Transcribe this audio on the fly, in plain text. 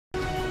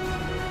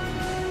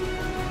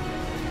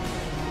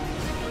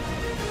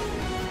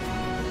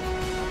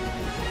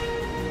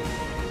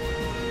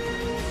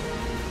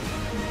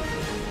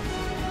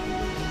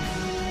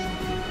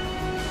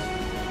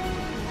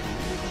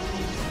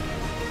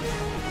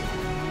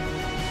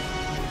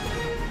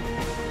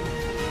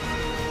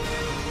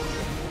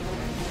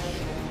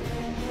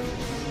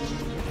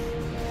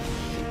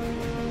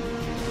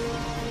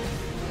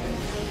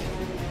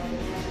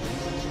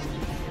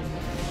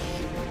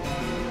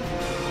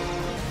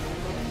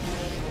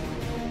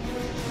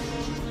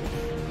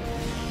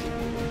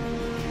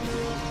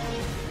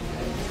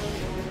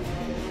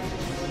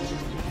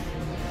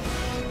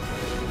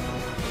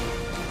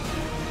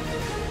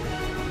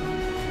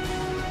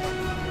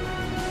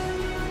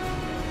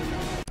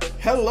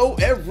Hello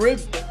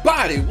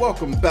everybody,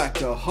 welcome back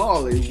to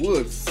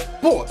Hollywood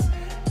Sports.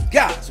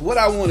 Guys, what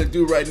I want to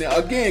do right now,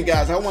 again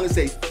guys, I want to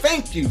say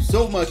thank you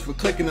so much for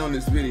clicking on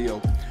this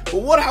video.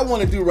 But what I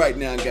want to do right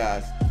now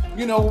guys,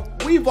 you know,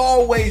 we've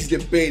always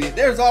debated,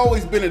 there's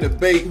always been a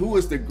debate who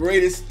is the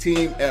greatest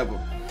team ever.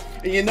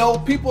 And you know,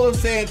 people are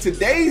saying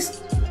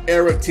today's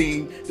era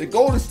team, the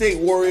Golden State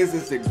Warriors,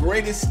 is the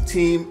greatest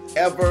team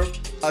ever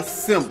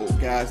assembled,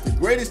 guys. The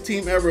greatest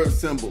team ever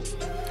assembled.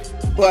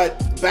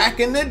 But back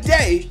in the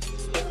day,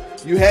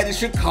 you had the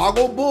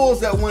Chicago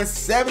Bulls that won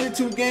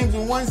 72 games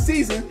in one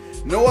season.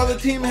 No other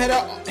team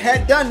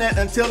had done that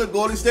until the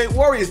Golden State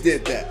Warriors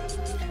did that.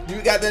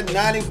 You got the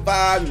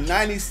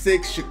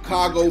 95-96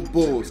 Chicago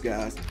Bulls,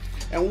 guys.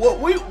 And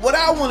what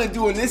I want to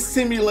do in this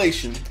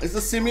simulation, is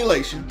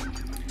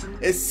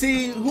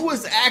see who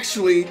is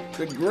actually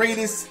the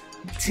greatest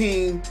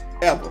team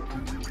ever.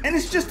 And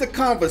it's just a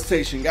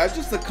conversation, guys,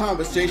 just a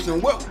conversation.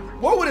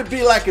 What would it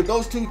be like if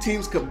those two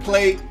teams could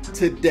play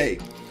today?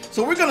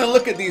 So we're gonna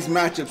look at these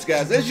matchups,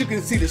 guys. As you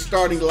can see, the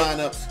starting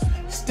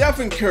lineups.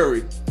 Stephen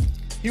Curry,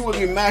 he will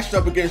be matched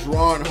up against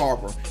Ron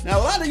Harper. Now,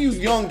 a lot of you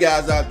young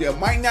guys out there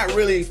might not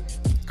really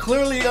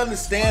clearly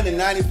understand the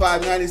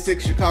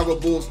 95-96 Chicago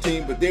Bulls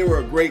team, but they were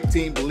a great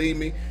team, believe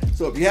me.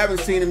 So if you haven't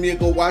seen them yet,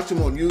 go watch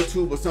them on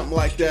YouTube or something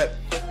like that.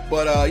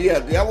 But yeah,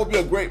 that would be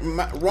a great.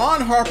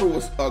 Ron Harper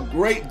was a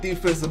great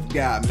defensive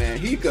guy, man.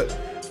 He could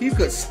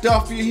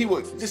stuff you. He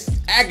would just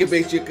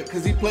aggravate you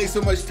because he plays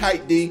so much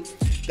tight D.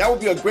 That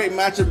would be a great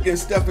matchup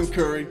against Stephen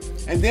Curry.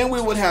 And then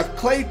we would have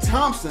Klay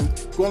Thompson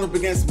going up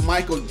against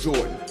Michael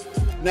Jordan.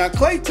 Now,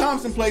 Klay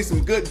Thompson plays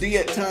some good D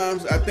at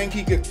times. I think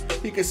he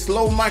could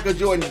slow Michael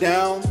Jordan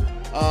down.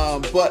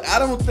 But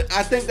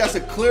I think that's a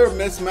clear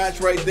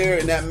mismatch right there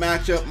in that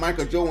matchup.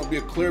 Michael Jordan would be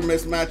a clear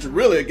mismatch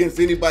really against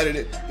anybody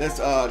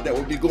that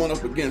would be going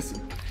up against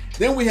him.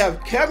 Then we have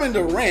Kevin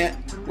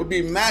Durant would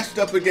be matched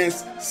up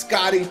against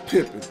Scottie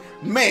Pippen.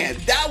 Man,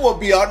 that would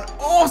be an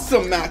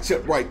awesome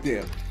matchup right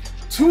there.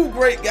 Two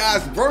great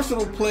guys,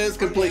 versatile players,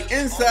 can play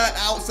inside,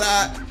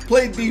 outside,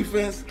 play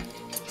defense.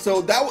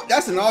 So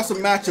that's an awesome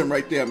matchup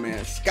right there,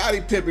 man.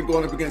 Scottie Pippen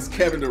going up against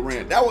Kevin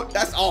Durant.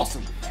 That's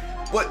awesome.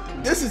 But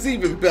this is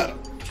even better.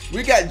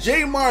 We got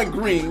Draymond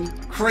Green,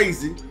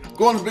 crazy,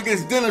 going up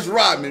against Dennis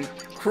Rodman,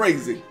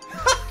 crazy.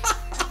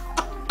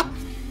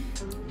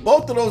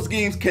 Both of those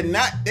guys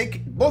cannot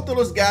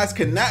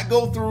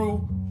go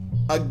through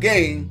a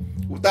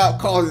game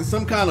without causing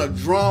some kind of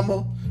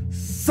drama,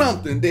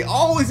 something. They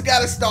always got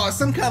to start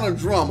some kind of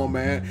drama,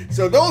 man.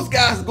 So those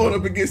guys going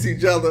up against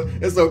each other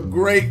is a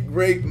great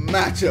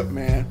matchup,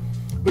 man.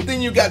 But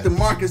then you got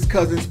DeMarcus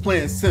Cousins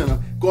playing center,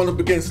 going up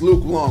against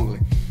Luke Longley.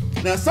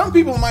 Now, some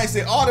people might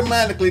say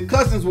automatically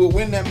Cousins will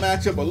win that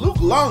matchup, but Luke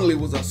Longley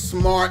was a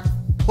smart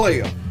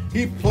player.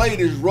 He played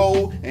his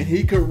role and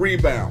he could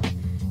rebound.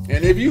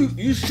 And if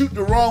you shoot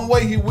the wrong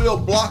way, he will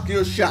block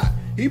your shot.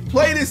 He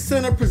played his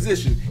center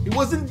position. He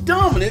wasn't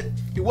dominant.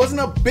 He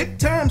wasn't a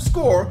big-time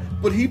scorer,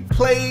 but he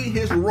played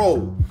his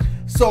role.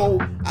 So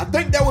I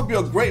think that would be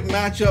a great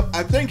matchup.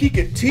 I think he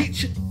could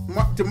teach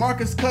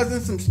DeMarcus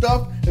Cousins some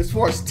stuff as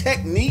far as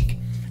technique,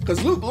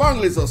 because Luke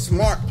Longley is a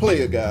smart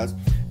player, guys.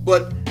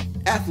 But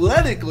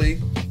athletically,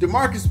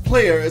 DeMarcus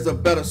Player is a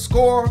better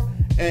scorer,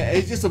 and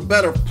he's just a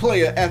better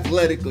player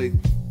athletically.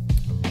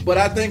 But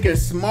I think in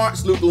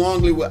smarts, Luke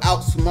Longley will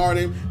outsmart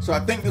him. So I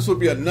think this would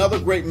be another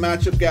great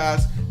matchup,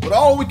 guys. But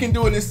all we can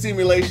do in this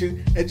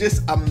simulation is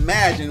just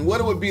imagine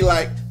what it would be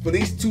like for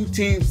these two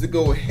teams to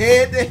go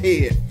head to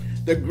head.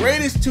 The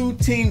greatest two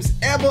teams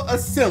ever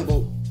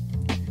assembled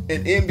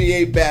in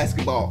NBA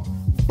basketball.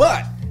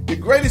 But the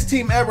greatest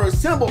team ever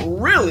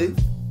assembled, really,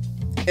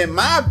 in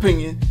my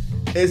opinion,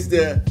 is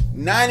the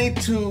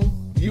 92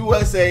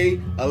 USA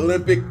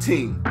Olympic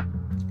team.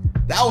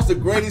 That was the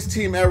greatest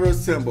team ever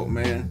assembled,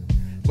 man.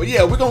 But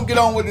yeah, we're going to get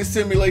on with this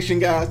simulation,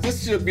 guys.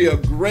 This should be a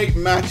great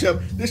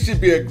matchup. This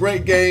should be a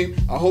great game.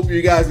 I hope you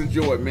guys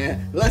enjoy it,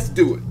 man. Let's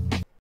do it.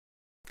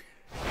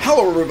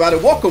 Hello, everybody.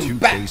 Welcome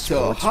back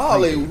to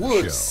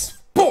Hollywood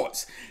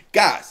Sports.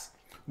 Guys,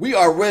 we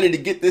are ready to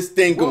get this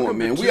thing going,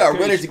 man. We are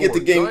ready to get the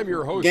game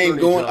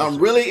going. I'm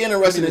really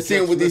interested in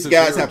seeing what these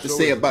guys have to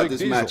say about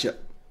this matchup.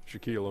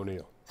 Shaquille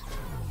O'Neal.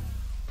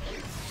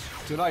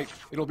 Tonight,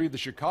 it'll be the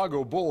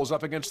Chicago Bulls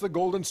up against the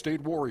Golden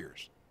State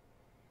Warriors.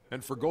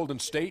 And for Golden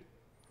State,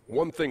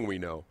 one thing we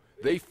know,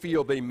 they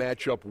feel they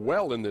match up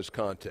well in this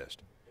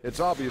contest. It's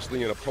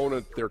obviously an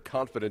opponent they're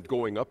confident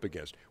going up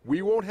against.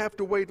 We won't have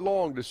to wait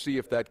long to see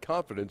if that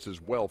confidence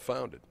is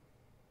well-founded.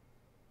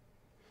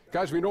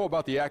 Guys, we know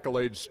about the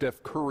accolades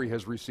Steph Curry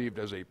has received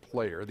as a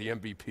player, the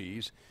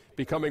MVPs,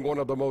 becoming one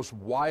of the most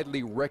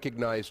widely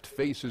recognized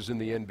faces in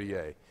the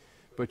NBA.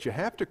 But you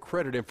have to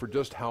credit him for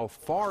just how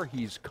far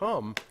he's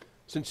come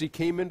since he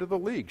came into the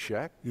league,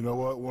 Shaq. You know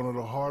what? One of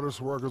the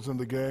hardest workers in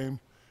the game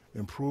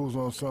improves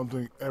on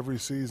something every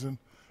season.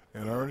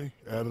 And Ernie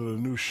added a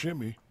new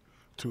shimmy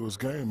to his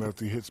game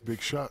after he hits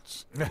big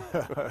shots.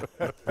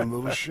 A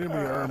little shimmy,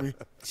 Ernie.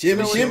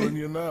 Shimmy, Telling shimmy.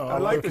 you now, I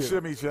like the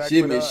shimmy, Jack.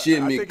 Shimmy, but,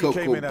 shimmy, I think he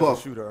came Cocoa in as Puff.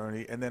 a shooter,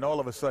 Ernie, and then all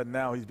of a sudden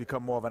now he's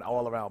become more of an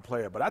all-around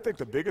player. But I think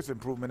the biggest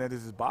improvement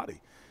is his body.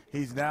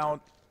 He's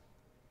now,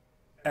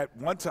 at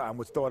one time,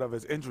 was thought of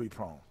as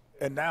injury-prone,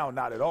 and now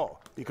not at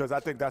all, because I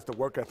think that's the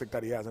work ethic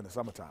that he has in the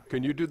summertime.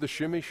 Can you do the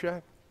shimmy,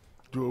 Shaq?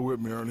 Do it with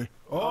me, Ernie.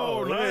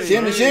 Oh, nice.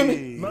 Shimmy, shimmy.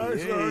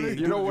 Nice, Ernie.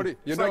 You know what?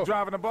 It's like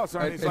driving a bus,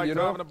 Ernie. It's like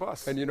driving a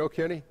bus. And you know,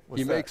 Kenny,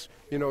 he that? makes,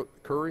 you know,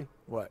 Curry.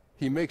 What?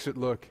 He makes it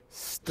look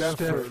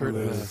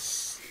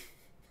effortless.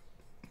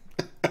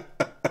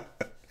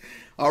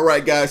 All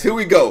right, guys, here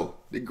we go.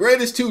 The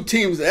greatest two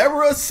teams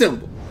ever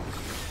assembled.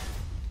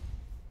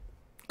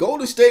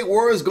 Golden State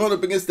Warriors going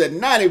up against the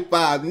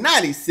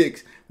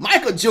 95-96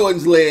 Michael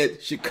Jordan's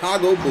led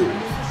Chicago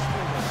Bulls.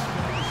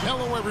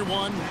 Hello,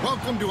 everyone.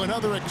 Welcome to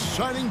another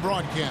exciting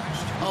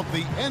broadcast of the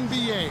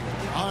NBA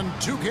on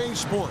 2K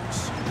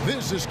Sports.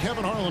 This is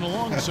Kevin Harlan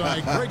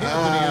alongside Greg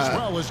Anthony as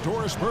well as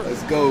Doris Burke.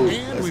 Let's go.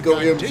 And Let's we've go,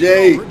 got MJ.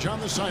 David Aldridge on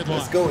the sideline.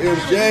 Let's go, And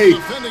MJ. the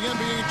defending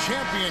NBA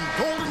champion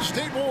Golden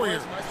State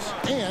Warriors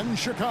and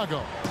Chicago.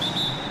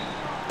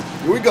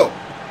 Here we go.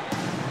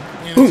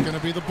 And it's going to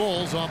be the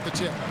Bulls off the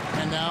tip.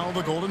 And now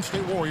the Golden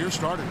State Warriors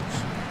starters.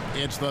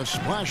 It's the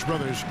Splash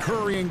Brothers,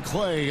 Curry and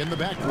Clay in the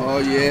backcourt. Oh,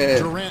 yeah.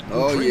 Durant and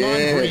Oh, Draymond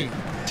yeah. Green.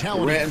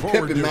 Talented Durant and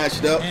forward Pippen duo.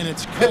 matched up. And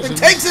it's Pippen Cousins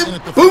takes him. in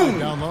at the Boom. five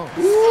down low.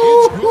 Woo.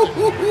 It's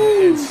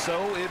good. And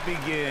so it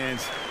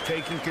begins,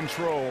 taking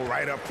control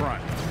right up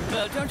front.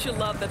 Well, don't you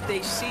love that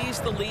they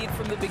seized the lead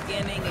from the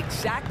beginning,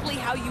 exactly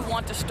how you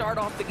want to start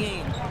off the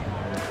game?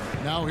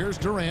 Now here's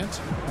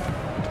Durant.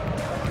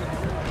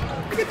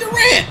 Look at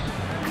Durant.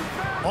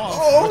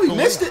 Oh, he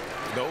missed it.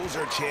 Those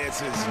are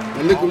chances.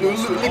 And look at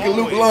almost Luke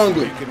always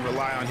Longley. You can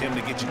rely on him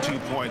to get you 2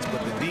 points,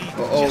 but the D,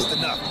 Uh-oh. just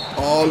enough.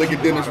 Oh, look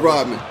at Dennis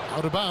Rodman.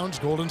 Out of bounds.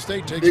 Golden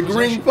State takes The possession.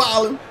 Green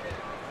fouling.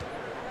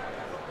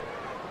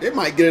 They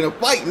might get in a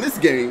fight in this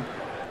game.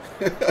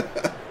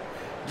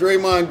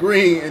 Draymond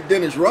Green and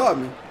Dennis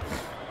Rodman.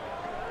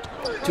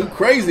 Two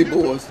crazy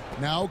boys.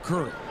 Now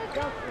Curry.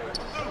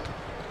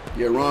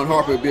 Yeah, Ron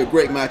Harper would be a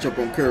great matchup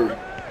on Curry.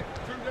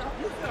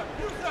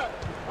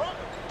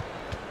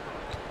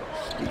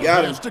 You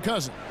got him. Pass to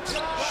Cousins.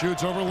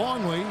 Shoots over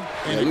Longley. Yeah,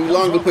 And it Luke comes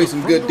Longley off plays the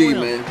some front good of the D,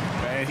 rim. man.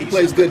 And He he's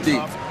plays just good a D.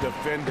 tough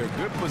defender.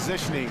 Good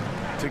positioning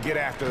to get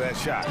after that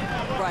shot.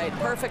 Right,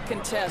 perfect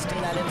contest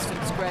in that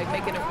instance, Greg,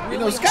 making it really You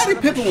know, Scottie hard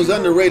for Pippen was the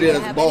underrated shooter as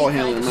to a have ball any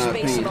handler, in kind my of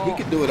space at opinion. He all.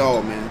 could do it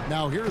all, man.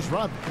 Now here's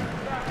Rodman.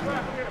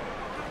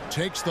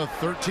 Takes the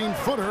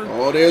 13-footer.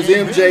 Oh, there's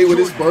And MJ with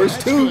his Jordan. first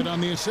That's two. good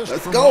on the assist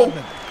Let's from go.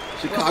 Rodman.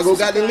 Chicago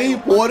got the lead,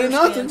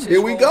 4-0.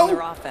 Here we go.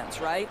 Offense,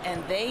 right?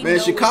 And they Man,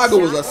 know Chicago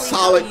was a exactly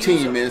solid how to use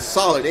team, it. man.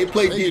 Solid. They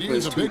played They could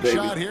defense use a too, big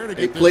shot baby. here to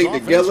They get this played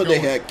offense together. They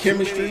going. had Too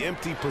many chemistry.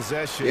 empty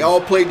possessions. They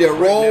all played their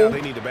Right now, role.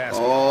 they need a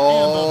basket.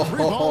 And the three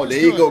ball is there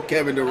you good. go,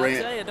 Kevin I'll tell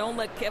Durant. you, don't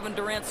let Kevin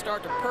Durant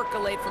start to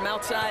percolate from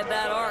outside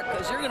that arc,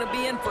 because you're going to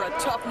be in for a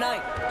tough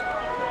night.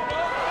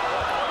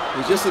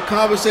 It's just a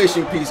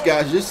conversation piece,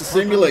 guys. Just a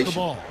simulation.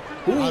 ball.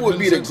 Who Rodman would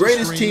be the sends the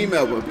greatest screen. team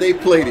ever if they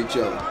played each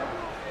other?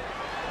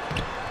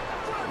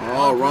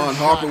 Oh, Ron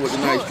Harper with a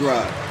nice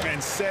drive.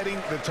 And setting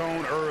the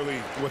tone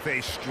early with a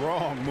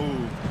strong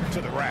move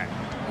to the rack.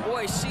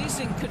 Boy,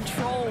 seizing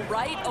control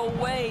right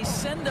away.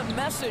 Send a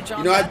message on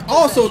You know, I that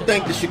also possession.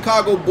 think the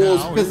Chicago Bulls'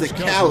 Now here's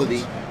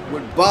physicality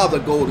would bother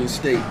Golden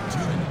State.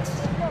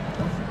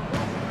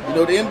 You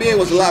know, the NBA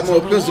was a lot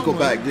more physical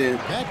back then.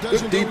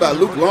 Good D by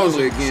Luke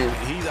Longley again.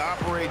 He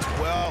operates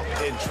well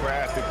in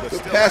traffic, but Good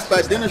still pass by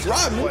has to Dennis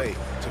Rodman. play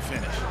to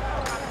finish.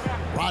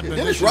 Rodman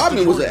Dennis dishes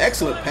Rodman to was an Jordan.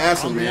 excellent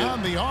passer, From man.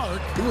 beyond the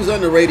arc. He was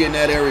underrated in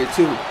that area,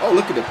 too. Oh,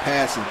 look at the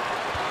passing.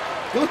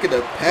 Look at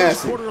the First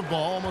passing. quarter of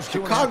ball, almost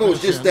 2.5 Chicago is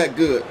minutes just in. that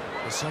good.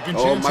 The second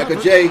Oh, chance Michael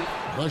effort. J.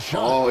 The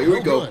shot. Oh, here we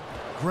No go. good.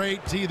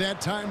 Great D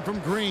that time from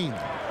Green.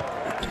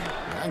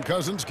 And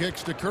Cousins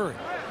kicks to Curry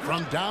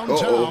from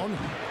downtown.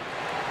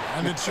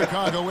 And it's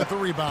Chicago with the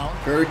rebound.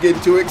 Curry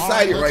getting too All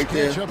excited let's right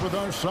catch there. up with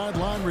our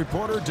sideline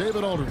reporter,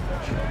 David Aldridge.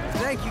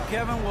 Thank you,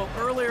 Kevin. Well,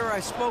 earlier I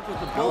spoke with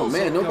the Oh, Bulls.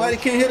 man, head nobody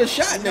coach. can hit a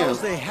shot He now. knows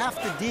they have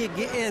to dig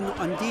in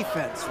on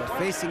defense. They're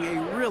facing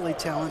a really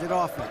talented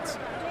offense.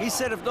 He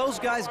said if those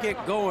guys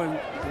get going,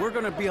 we're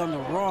going to be on the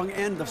wrong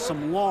end of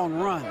some long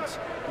runs.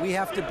 We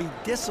have to be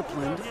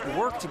disciplined,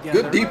 work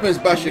together. Good defense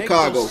by and make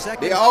Chicago. those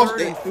second, They all,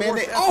 third, and man,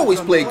 they fourth always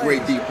efforts on play plays.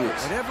 great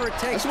defense. Whatever it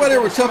takes. That's why they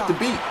get were a tough to stop.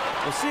 beat.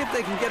 We'll see if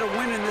they can get a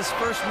win in this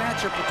first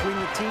matchup between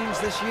the teams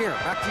this year.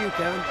 Back to you,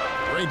 Kevin.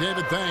 Ray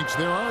David, thanks.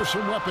 There are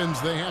some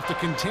weapons they have to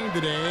contain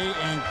today,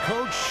 and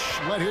Coach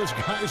let his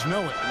guys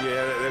know it.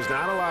 Yeah, there's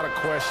not a lot of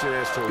question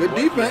as to Good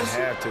what defense.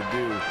 you have to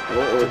do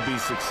Uh-oh. to be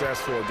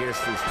successful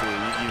against this team.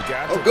 You've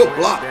got Oh, to good clamp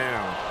block.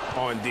 down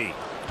on D.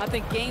 I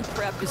think game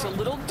prep is a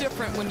little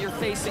different when you're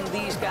facing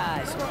these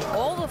guys.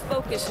 All the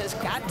focus has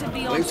got to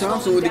be on Klay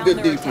Thompson slowing with the down good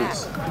their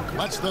defense. attack.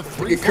 That's the Look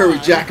 3-5. at Curry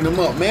jacking them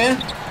up, man.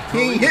 He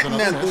Curry ain't with hitting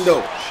another nothing, miss.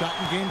 though. Shot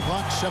and game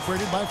clock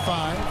separated by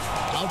 5.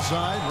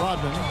 Outside,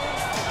 Rodman.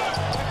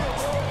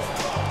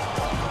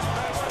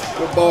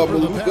 Good ball For the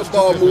movement. pass Good to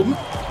ball Pippen. movement.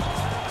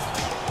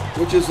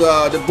 which is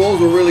the Bulls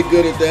were really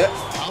good at that.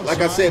 Like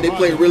I said, they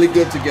played really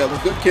good together.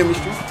 Good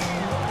chemistry.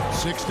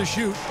 6 to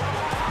shoot.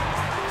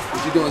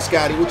 What you doing,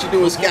 Scotty? What you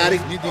doing, Scotty?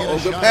 Oh,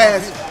 good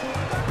pass.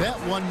 That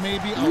one may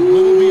be a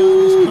little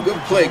beyond his comfort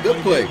good play, zone, good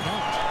but play. it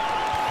counts.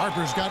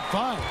 Harper's got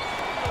 5.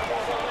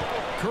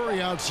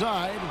 Curry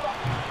outside.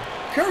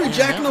 Curry And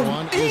jacking that him.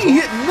 one He is ain't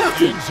hitting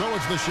nothing. And so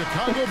it's the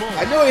Chicago Bulls.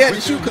 I know he had to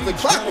with shoot their because the lead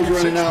clock was starting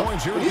running at 6 out,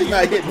 points here but at he's the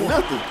not end of hitting the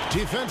quarter. nothing.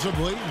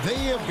 Defensively, they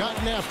have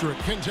gotten after it,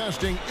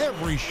 contesting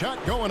every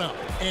shot going up.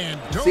 And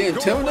don't Is he go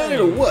intimidated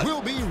away. or what?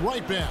 We'll be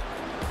right back.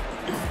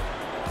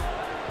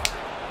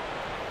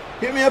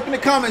 Hit me up in the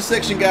comment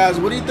section, guys.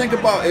 What do you think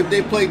about if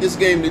they played this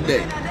game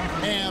today?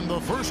 And the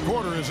first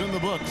quarter is in the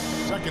books.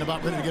 Second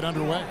about ready to get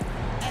underway.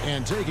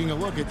 And taking a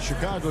look at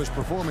Chicago's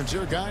performance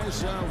here,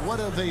 guys, what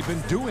have they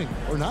been doing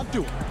or not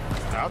doing?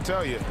 I'll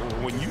tell you,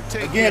 when you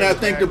take Again, I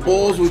think the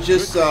Bulls were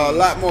just a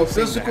lot more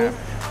physical.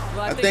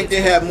 I think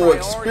they had more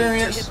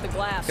experience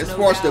as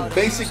far as the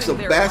basics of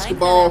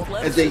basketball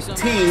as a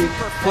team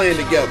playing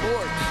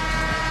together.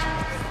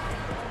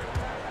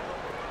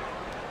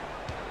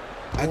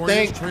 I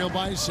think trail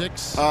by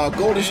 6.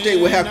 Golden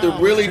State would have to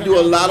really do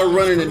a lot of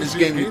running in this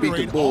game to beat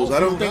the Bulls. I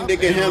don't think they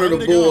can handle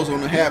the Bulls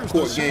on a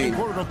half-court game.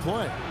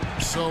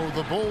 So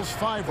the Bulls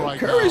 5 right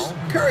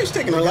Curry's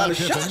taking a lot of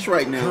shots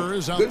right now.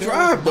 Good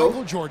drive,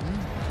 though. Jordan.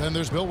 Then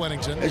there's Bill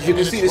Wennington. As you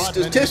can see the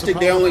statistic,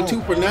 they're only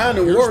 2 for 9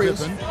 in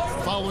Warriors. Pippen,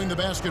 following the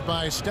basket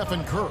by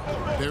Stephen Kerr.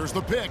 There's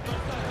the pick.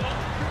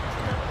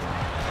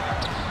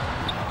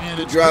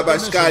 Good drive by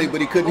Scotty,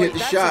 but he couldn't hit the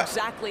shot. That's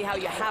exactly how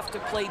you have to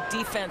play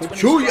defense when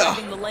Pachulia. he's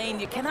driving the lane.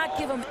 You cannot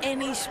give him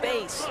any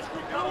space.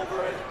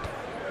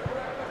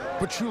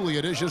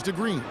 Pachulia dishes to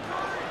Green.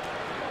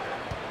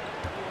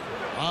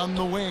 On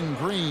the wing,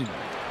 Green.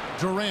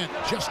 Durant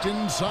just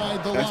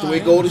inside the line. That's the way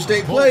Golden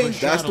State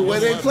plays. That's the way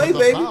they play,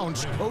 baby.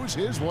 Bounce goes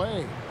his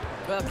way.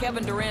 Well,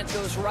 Kevin Durant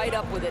goes right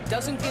up with it.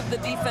 Doesn't give the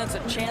defense a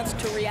chance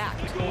to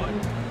react.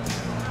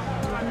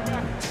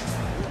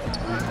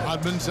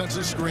 Rodman sets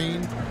a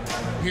screen.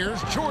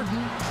 Here's Jordan,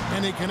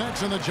 and he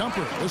connects on the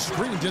jumper. The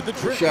screen did the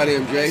trick. Good shot,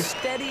 MJ.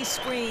 Steady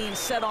screen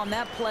set on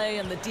that play,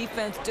 and the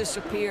defense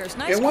disappears.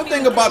 Nice. And one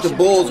thing about the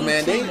Bulls,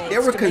 man, they were to make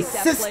that play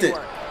consistent.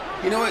 work.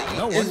 You know,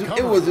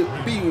 it was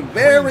be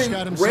very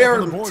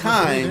rare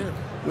time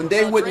when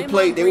they wouldn't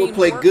play. They would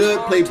play good,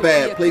 play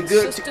bad, play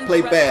good,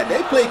 play bad.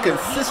 They play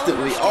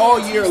consistently all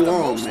year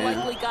long,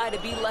 man. Guy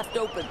to be left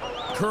open.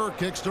 Kerr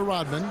kicks to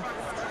Rodman.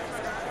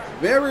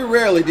 Very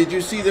rarely did you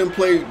see them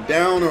play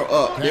down or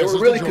up. They were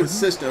really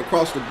consistent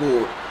across the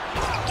board.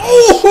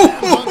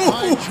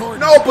 Oh!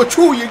 No,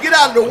 Pachulia, get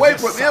out of the way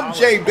from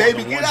MJ,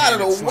 baby. Get out of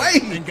the way.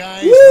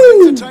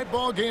 Woo!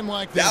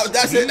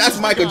 That's it. That's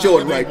Michael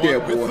Jordan right there,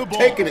 boy.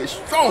 Taking it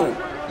strong.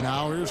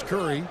 Now here's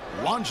Curry.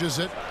 Launches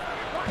it.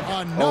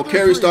 Oh,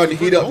 Curry's starting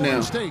to heat up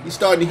now. He's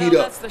starting to heat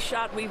up. That's the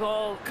shot we've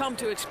all come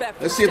to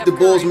expect. Let's see if the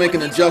Bulls make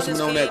an adjustment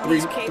on that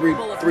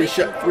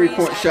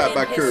three-point shot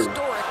by Curry.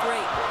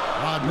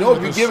 You know,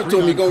 if you give it to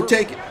him, he's going to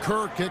take it.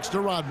 Kerr kicks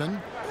to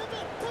Rodman.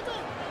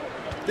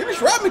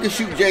 Dennis Rodman can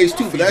shoot J's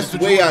too, but that's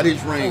way out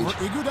his range.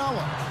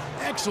 Iguodala.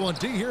 Excellent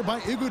D here by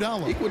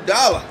Iguodala.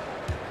 Iguodala.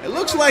 It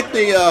looks like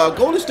the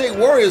Golden State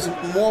Warriors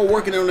more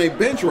working on their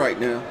bench right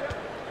now.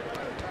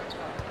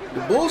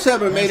 The Bulls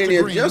haven't made any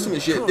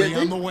adjustments yet, did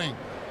on the they? wing.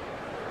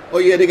 Oh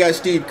yeah, they got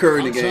Steve Kerr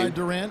in the game. Outside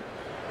Durant.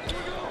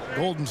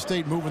 Golden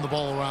State moving the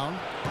ball around.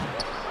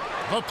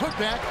 A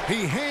putback.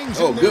 He hangs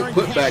in there. Good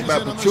putback by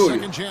Pachulia.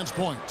 Second chance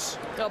points.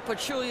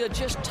 Pachulia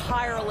just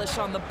tireless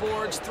on the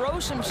boards,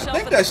 throws himself. I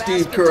think that's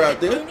Steve Kerr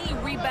out there. Any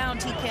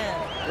rebound he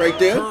can. Right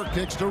there. Kerr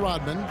kicks to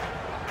Rodman.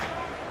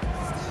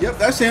 Yep,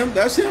 that's him.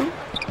 That's him.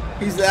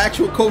 He's the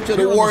actual coach of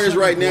the Warriors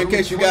right now, in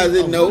case you guys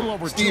didn't know.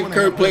 Steve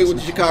Kerr played with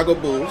the Chicago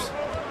Bulls.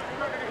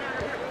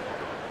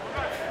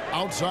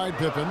 Outside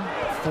Pippen.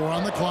 4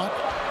 on the clock.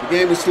 The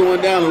game is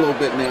slowing down a little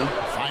bit now.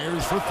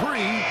 Fires for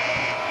 3.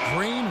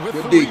 Green with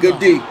good the D, good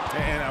D.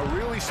 And a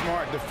really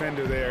smart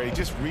defender there. He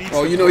just reads.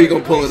 Oh, you know he's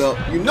gonna pull it up.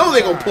 You know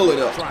they're gonna pull it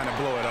up. Trying to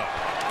blow it up.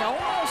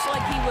 Almost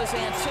like he was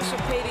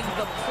anticipating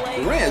the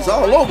play. Durant's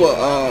all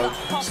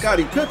over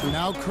Scottie Pippen.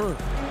 Now Kerr.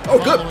 Oh,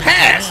 good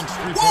pass.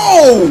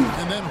 Whoa!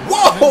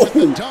 Whoa!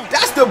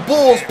 That's the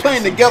Bulls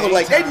playing together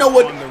like they know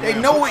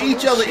what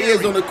each other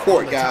is on the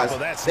court,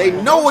 guys. They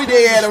know where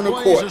they at on the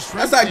court.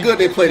 That's how good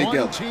they play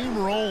together.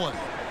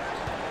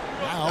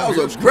 That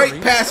was a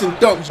great pass and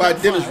dunk by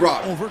Dennis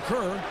Rodman. Over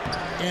Kerr,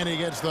 and he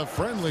gets the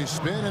friendly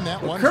spin, and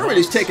that one. Curry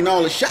is taking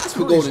all the shots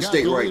for Golden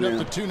State right now.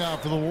 Up to 2 now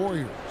for the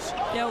Warriors.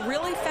 Now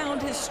really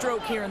found his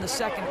stroke here in the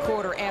second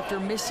quarter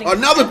after missing.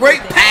 Another great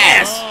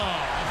pass.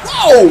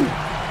 Whoa!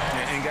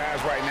 And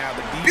guys, right now,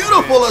 the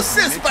beautiful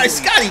assist by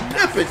Scottie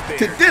Pippen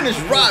to Dennis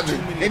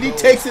Rodman, and he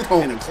takes it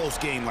home. In a close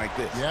game like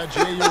this. Yeah,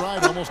 Jay, you're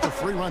right. Almost a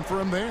free run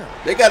for him there.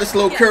 They got to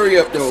slow Curry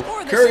up though.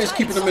 Curry is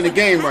keeping them in the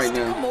game right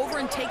now. Come over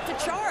and take the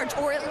charge,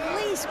 or at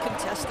least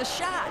contest the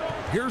shot.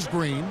 Here's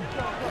Green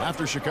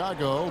after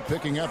Chicago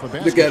picking up a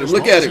basket. Look at him.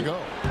 Look at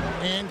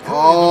him.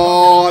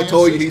 Oh, I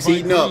told you he's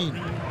heating up.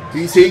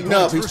 He's heating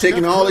up. He's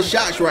taking all the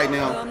shots right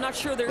now. I'm not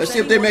sure Let's see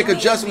if they make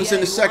adjustments in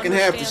the second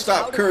half to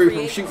stop Curry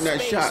from shooting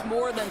that shot.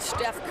 More than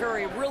Steph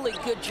Curry. Really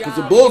good job. Because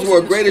the Bulls were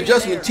a great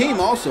adjustment team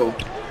also.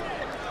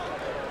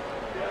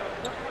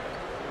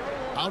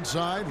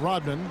 Outside,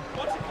 Rodman.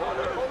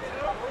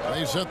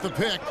 They set the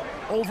pick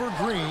over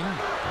Green.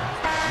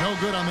 No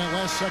good on that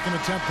last second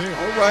attempt there.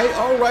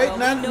 All right.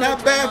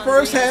 Not bad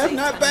first half.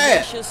 Not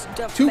bad.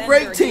 Two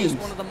great teams.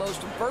 He's one of the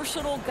most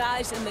versatile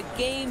guys in the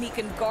game. He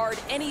can guard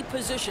any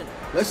position.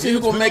 Let's see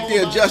who's going to make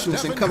the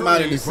adjustments and come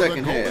out in the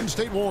second half.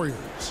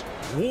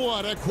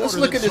 Let's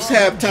look at this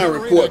halftime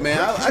report, man.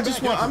 I'm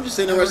just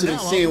interested in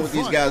seeing what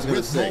these guys are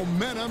going to say.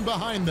 Momentum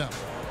behind them.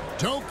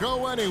 Don't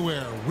go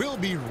anywhere. We'll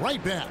be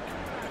right back.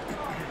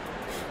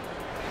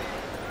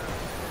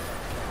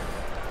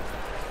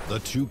 The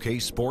 2K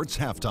Sports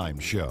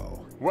Halftime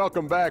Show.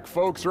 Welcome back,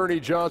 folks. Ernie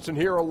Johnson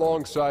here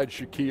alongside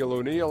Shaquille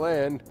O'Neal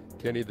and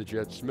Kenny the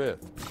Jet Smith.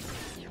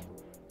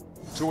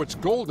 So it's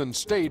Golden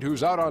State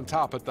who's out on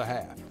top at the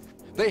half.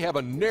 They have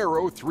a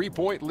narrow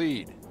three-point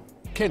lead.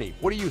 Kenny,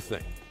 what do you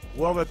think?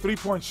 Well, the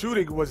three-point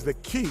shooting was the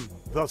key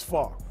thus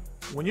far.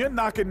 When you're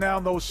knocking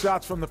down those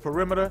shots from the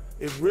perimeter,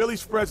 it really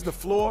spreads the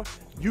floor.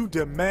 You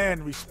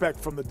demand respect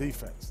from the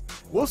defense.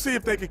 We'll see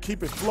if they can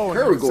keep it flowing.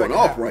 Curry going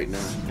off right now.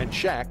 And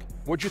Shaq,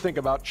 what'd you think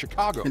about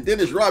Chicago? And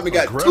Dennis Rodman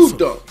got Aggressive.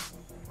 2 dunks.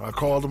 I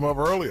called them up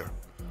earlier.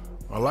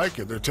 I like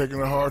it. They're taking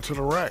it hard to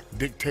the rack,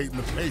 dictating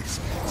the pace,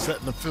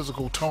 setting the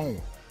physical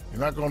tone.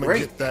 You're not going to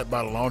get that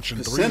by launching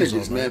percentages,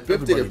 threes. Man,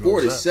 50 to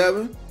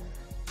 47.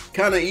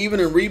 Kind of even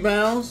in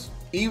rebounds,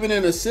 even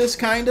in assists,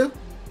 kind of.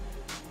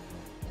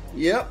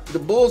 Yep, the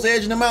Bulls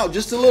edging them out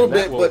just a little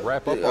bit, but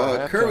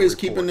Curry is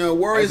keeping their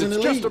Warriors in the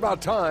lead. It's just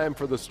about time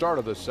for the start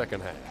of the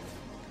second half.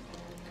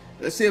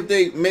 Let's see if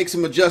they make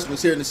some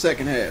adjustments here in the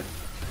second half.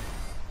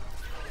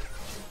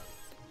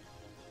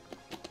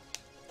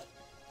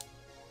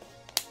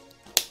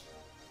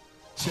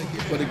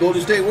 But the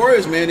Golden State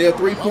Warriors, man, they're a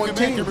three-point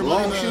team,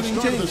 long shooting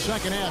team. The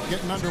second half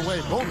getting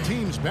underway. Both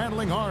teams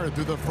battling hard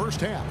through the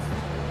first half.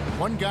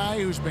 One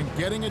guy who's been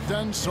getting it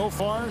done so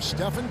far,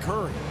 Stephen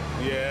Curry.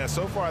 Yeah,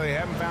 so far they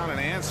haven't found an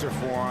answer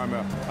for him.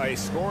 A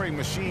scoring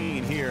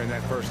machine here in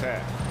that first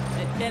half.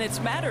 And it's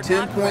mattered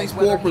 10 points,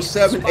 4 for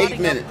 7, 8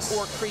 minutes.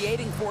 Or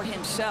creating for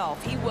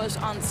himself. He was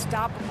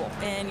unstoppable,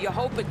 and you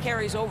hope it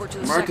carries over to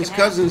the Marcus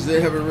second half. Cousins, they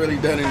haven't really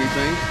done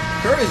anything.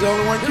 Curry's the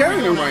only one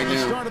carrying them right The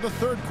now. start of the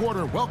third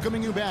quarter,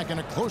 welcoming you back in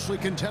a closely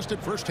contested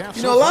first half.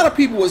 You know, a lot of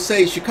people would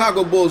say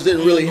Chicago Bulls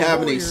didn't really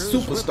have any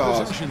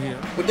superstars,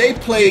 but they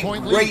played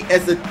great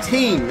as a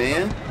team,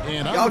 man.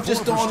 Y'all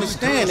just don't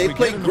understand. They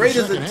played great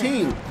as a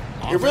team.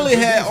 They really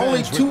had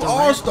only 2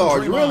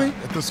 All-Stars, really.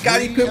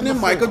 Scottie Pippen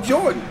and Michael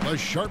Jordan. The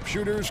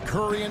sharpshooters,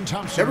 Curry and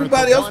Thompson.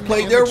 Everybody else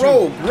played their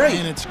role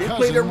great. They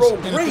played their role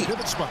great.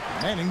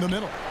 Manning the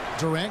middle.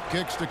 Durant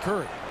kicks to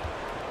Curry.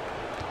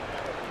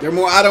 They're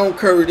more out on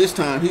Curry this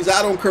time. He's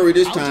out on Curry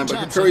this time,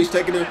 but Curry's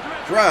taking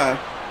a drive.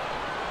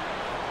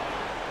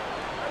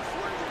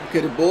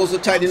 Okay, the Bulls are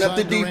tightening up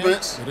the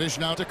defense. It is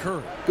now to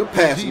Curry. Good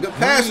passing, good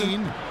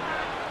passing.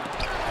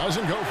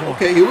 Doesn't go for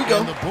okay, here we go.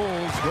 And the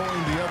Bulls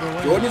going the other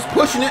way. Jordan's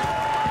pushing it.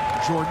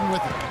 Jordan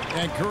with it.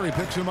 And Curry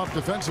picks him up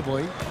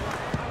defensively.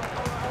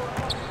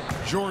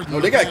 Jordan. Oh,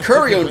 they got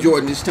Curry on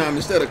Jordan this time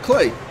instead of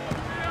Clay.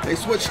 They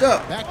switched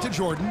up. Back to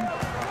Jordan.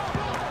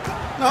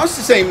 No, it's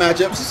the same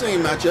matchup. It's the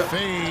same matchup.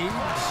 Fades.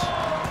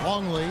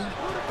 Longley.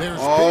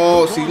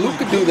 Oh, see, Luke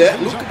could do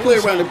that. Luke could play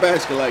around the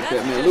basket like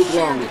that, man. Luke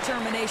Longley.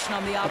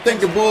 I think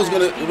the Bulls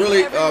going to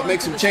really make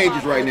some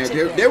changes right now.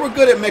 They were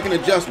good at making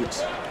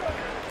adjustments.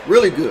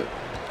 Really good.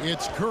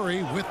 It's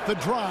Curry with the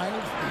drive.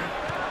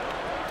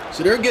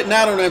 So they're getting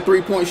out on that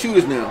three-point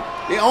shooters now.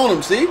 They own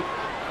them, see?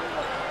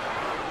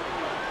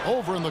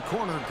 Over in the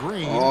corner,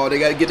 Green. Oh, they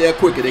got to get there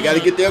quicker. They got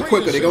to get there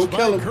quicker. They're going to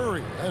kill him.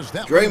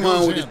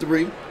 Draymond with his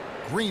 3.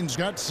 Green's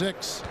got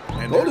 6.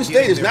 Golden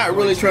State is not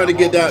really trying to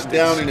get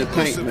down in the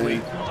paint,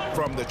 man.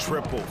 From the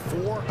triple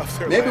 4 of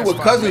their maybe with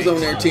Cousins on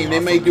their team, they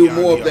may do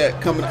more of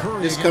that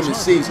this coming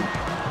season.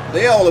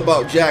 They all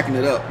about jacking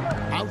it up.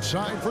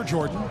 Outside for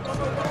Jordan.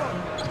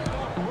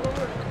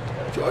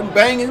 Jordan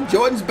banging.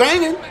 Jordan's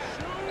banging.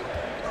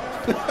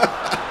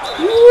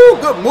 Woo,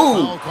 good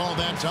move.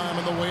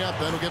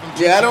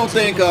 Yeah, I don't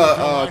think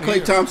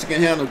Klay Thompson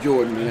can handle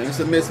Jordan, man.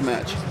 It's a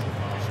mismatch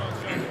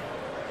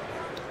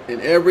in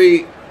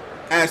every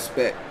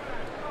aspect.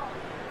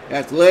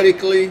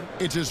 Athletically,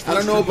 I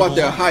don't know about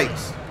their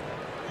heights,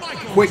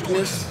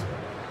 quickness.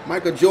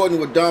 Michael Jordan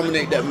would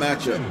dominate that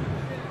matchup.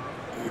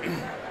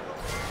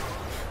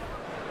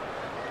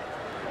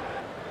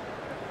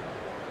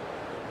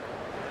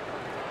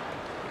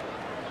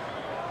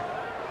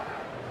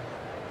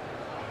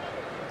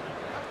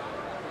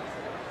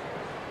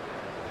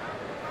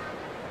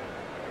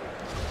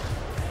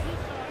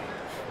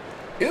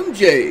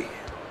 MJ.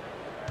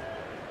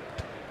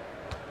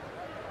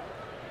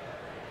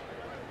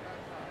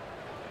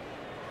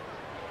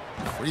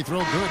 Free throw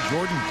good,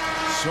 Jordan.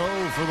 So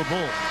for the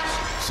Bulls.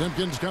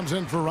 Simpkins comes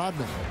in for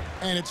Rodman.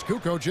 And it's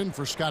Kukoc in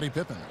for Scottie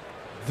Pippen.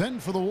 Then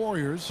for the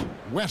Warriors,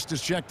 West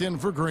is checked in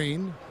for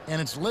Green,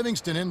 and it's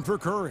Livingston in for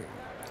Curry.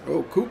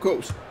 Oh,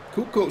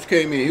 Kukoc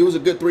came in. He was a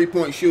good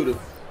three-point shooter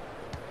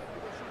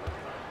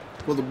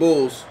for the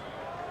Bulls.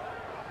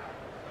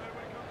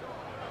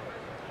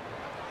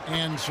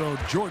 And so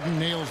Jordan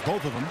nails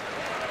both of them.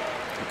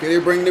 Okay,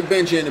 they're bringing the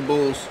bench in, the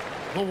Bulls.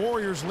 The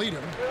Warriors lead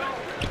him.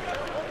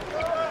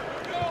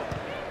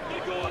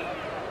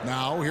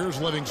 Now here's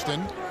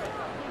Livingston.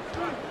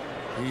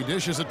 He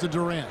dishes it to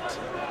Durant.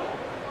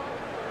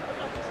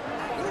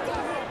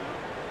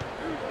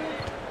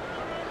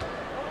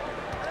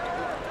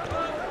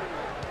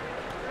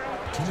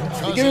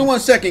 Hey, give me 1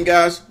 second,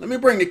 guys. Let me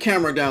bring the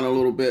camera down a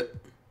little bit.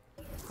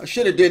 I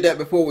should have did that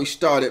before we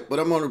started, but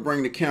I'm going to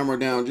bring the camera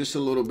down just a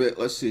little bit.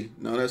 Let's see.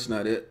 No, that's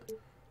not it.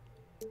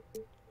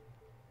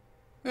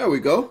 There we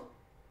go.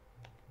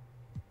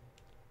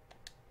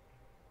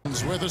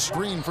 With a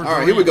screen for all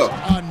right, here we go.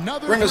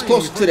 Another bring us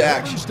closer to the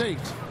action. State.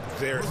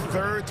 Their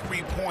third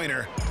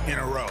three-pointer in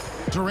a row.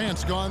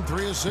 Durant's gone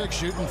 3 of 6,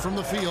 shooting from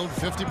the field,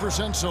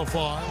 50% so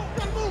far.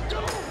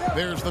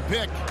 There's the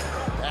pick.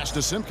 Pass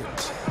to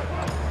Simpkins.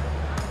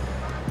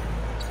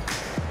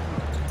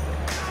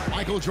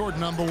 Michael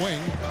Jordan on the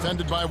wing,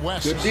 defended by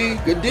West. Good D,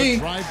 good D.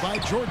 Drive by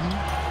Jordan.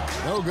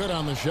 No good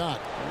on the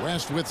shot.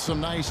 West with some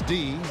nice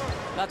D.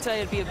 I'll tell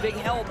you, it'd be a big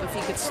help if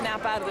he could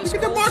snap out of this.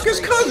 Look at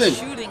DeMarcus Cousins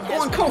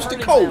going coast to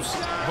coast.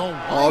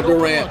 Oh,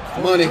 Durant,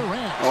 money.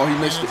 Oh, he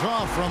missed it.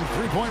 Off from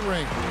three-point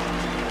range.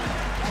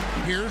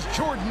 Here's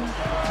Jordan.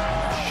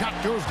 Shot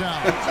goes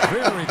down.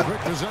 Very quick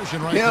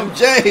possession right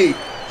MJ.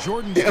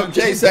 Jordan.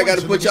 MJ said, I got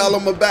to put y'all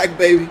on my back,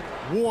 baby.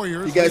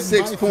 Warriors. He got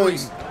 6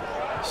 points.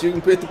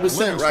 Shooting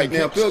 50% right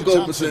now. Field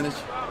goal percentage.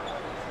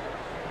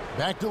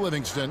 Back to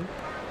Livingston.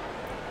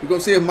 We're going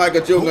to see if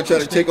Michael Jordan going to try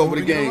to take over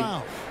the game.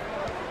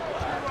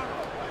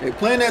 They're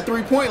playing that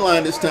three-point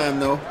line this time,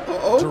 though.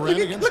 Uh-oh. Look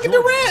at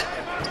Durant.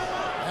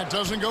 That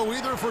doesn't go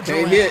either for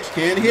Can't Durant.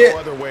 Can't hit.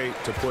 No other way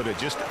to put it.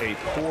 Just a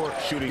poor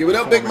shooting Give it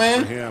up, big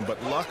man. for him, but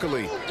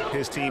luckily,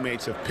 his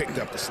teammates have picked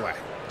up the slack.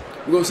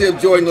 We're going to see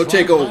if Jordan going to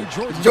take over.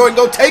 Jordan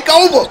going to take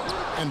over.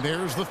 And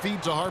there's the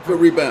feed to Harper. Good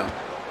rebound.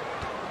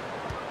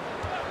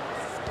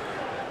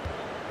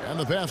 And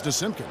the pass to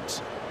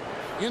Simpkins.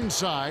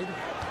 Inside.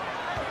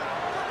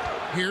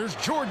 Here's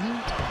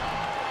Jordan.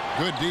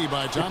 Good D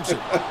by Thompson.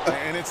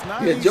 And it's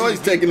not yeah, Jordan's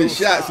taking his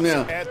shots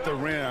now. At the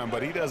rim,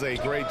 but he does a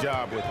great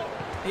job with it.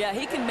 Yeah,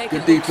 he can make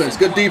good defense.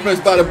 Good defense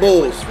by the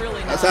Bulls.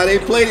 That's how they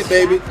played it,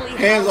 baby.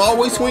 Hands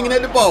always swinging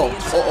at the ball. And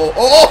it's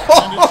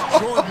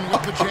Jordan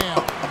with the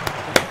jam.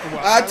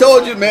 I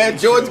told you, man.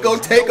 Jordan's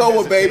going to take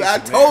over, baby. I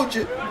told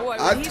you. Boy,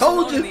 I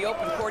told you. In the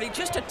open court, he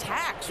just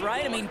attacks,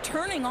 right? I mean,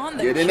 turning on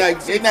the yeah,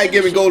 they're not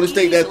giving Golden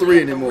State that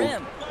three anymore.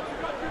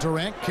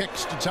 Durant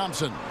kicks to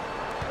Thompson.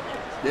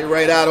 They're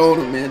right out on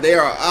him, man. They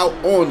are out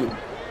on him.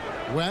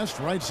 West,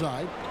 right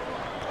side.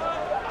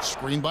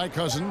 Screen by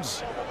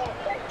Cousins.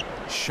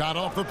 Shot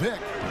off the pick.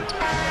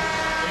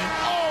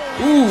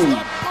 Ooh.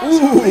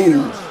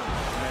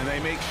 And they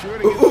make sure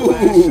to get the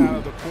last shot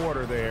of the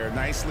quarter there.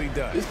 Nicely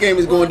done. This game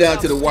is going down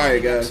to the wire,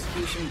 guys.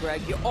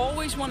 You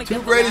always want to get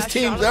two greatest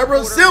teams ever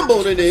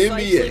assembled in the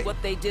NBA. What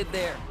they did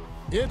there.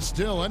 It's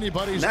still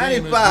anybody's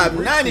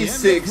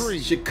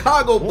 95-96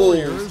 Chicago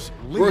Bulls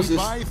versus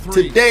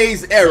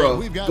today's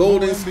era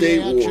Golden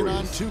State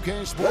Warriors.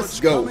 Let's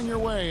go. Coming your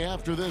way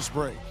after this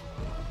break.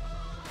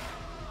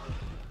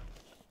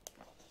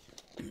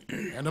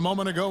 And a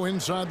moment ago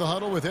inside the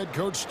huddle with head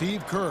coach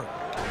Steve Kerr. Move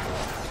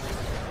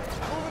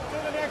it to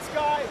the next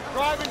guy,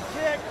 drive and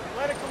kick,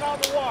 let it come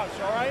out the wash,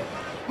 all right?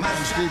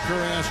 And Steve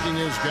Kerr asking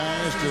his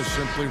guys to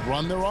simply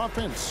run their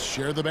offense,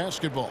 share the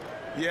basketball.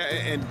 Yeah,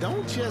 and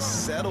don't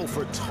just settle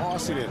for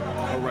tossing it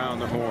around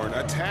the horn.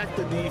 Attack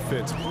the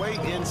defense. Play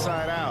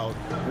inside out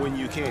when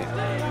you can.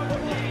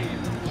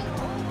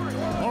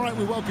 All right,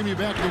 we welcome you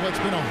back to what's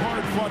been a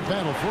hard-fought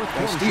battle.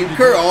 That's Steve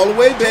Kerr all the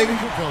way, baby.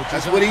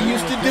 That's what he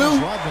used to do.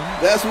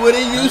 That's what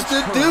he used to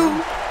do.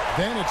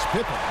 Then it's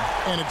Pippen,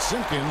 and it's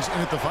Simpkins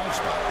in at the 5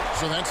 spot.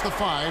 So that's the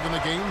 5 in the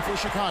game for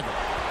Chicago.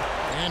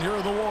 And here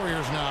are the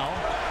Warriors now.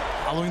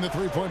 Following the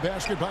three-point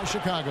basket by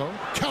Chicago.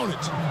 Count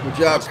it. Good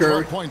job,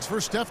 Curry. 12 points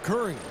for Steph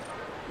Curry.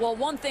 Well,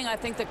 one thing I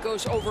think that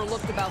goes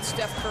overlooked about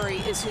Steph Curry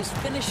is his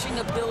finishing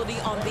ability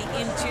on the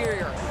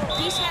interior.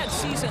 He's had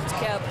seasons,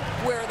 Kev,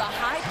 where the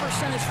high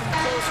percentage from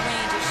close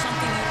range is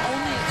something you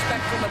only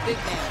expect from a big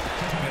man.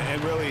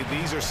 And really,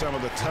 these are some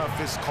of the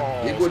toughest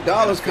calls.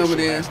 Iguodala's coming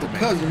in for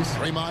Cousins.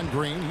 Draymond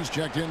Green, he's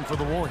checked in for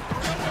the Warriors.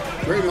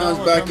 Draymond's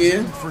back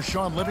in for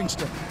Sean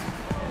Livingston.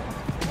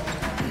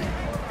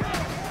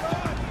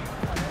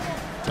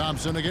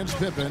 Thompson against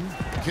Pippen.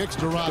 Kicks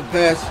to Rodman.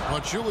 Pass.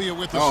 Pachulia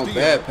with the steal. steal.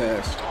 Bad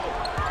pass.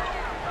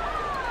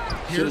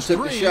 Should have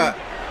took the shot.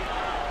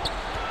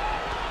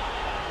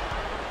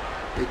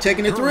 They're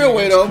taking the three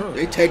away, though.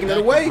 They're taking it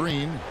away.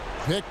 Green.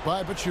 Picked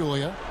by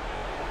Pachulia.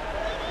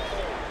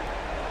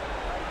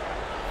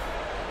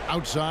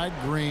 Outside,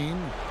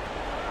 Green.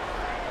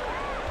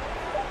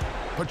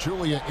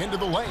 Pachulia into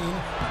the lane.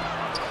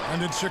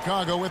 And it's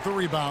Chicago with the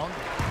rebound.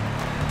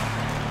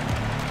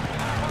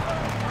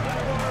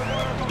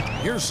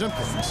 Here's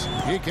Simpkins.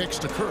 He kicks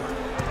to Kerr.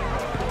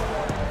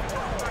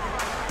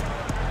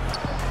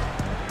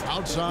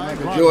 Outside.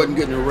 Michael Jordan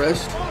getting a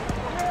rest.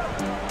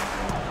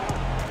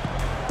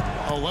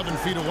 11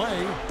 feet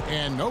away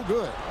and no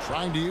good.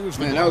 Trying to use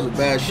the man, that was a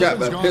bad shot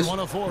by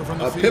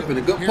Pippen.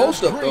 A good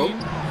post up though.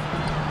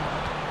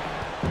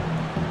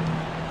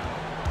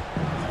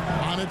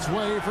 On its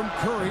way from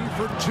Curry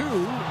for 2.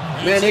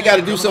 Man, they got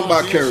to do something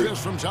about Curry.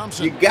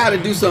 You got to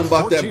do something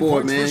about that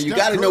boy, man. You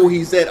got to know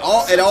he's at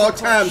all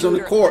times on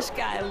the court. This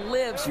guy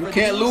lives You for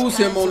can't these lose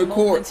him kinds on of the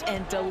court. moments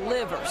and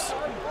delivers.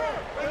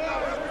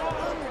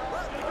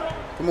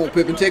 Come on,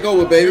 Pippen, take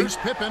over, baby. Here's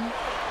Pippen.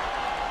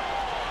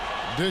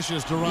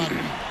 Dishes to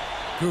Rodman.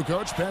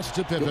 Kukoc passes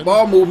to Pippen. Good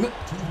ball movement.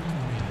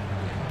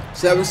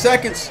 7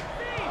 seconds.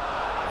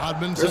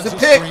 Rodman There's sets the a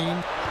pick.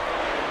 screen.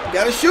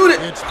 Got to shoot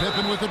it. It's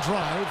Pippen with the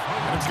drive,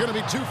 and it's going to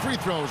be 2 free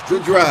throws.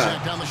 Good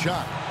drive. Down the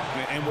shot.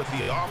 And with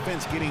the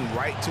offense getting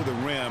right to the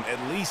rim, at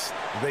least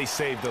they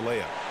saved the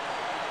layup.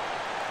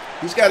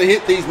 He's got to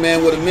hit these,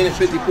 man, with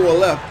 1:54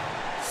 left.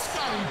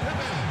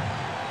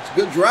 It's a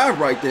good drive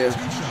right there.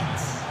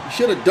 He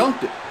should have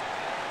dunked it.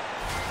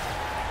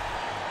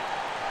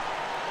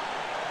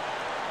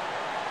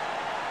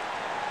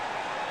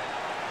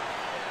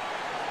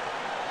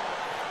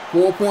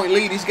 Four-point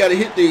lead. He's got to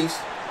hit these.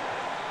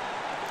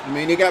 I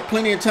mean, they got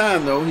plenty of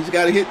time, though. He's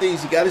got to hit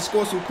these. He got to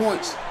score some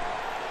points.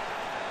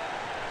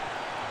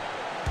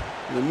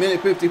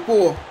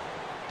 1:54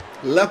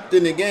 left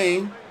in the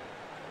game.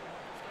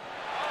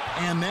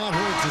 And that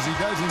hurts as he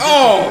doesn't.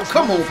 Oh,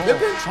 come on,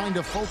 Pippen. Trying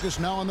to focus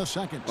now on the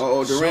second.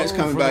 Uh-oh, Durant's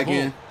coming back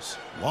in.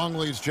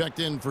 Longley's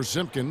checked in for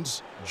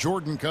Simpkins.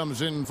 Jordan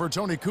comes in for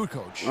Tony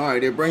Kukoc. All right,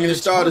 they're bringing the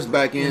starters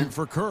back in.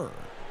 For Kerr.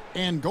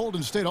 And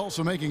Golden State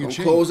also making a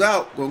change. Close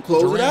out. Gonna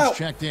close Durant's it out.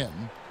 checked in.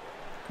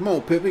 Come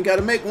on, Pippen. Got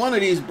to make one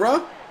of these,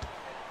 bro.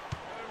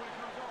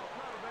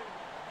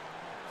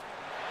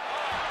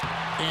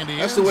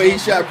 That's the way he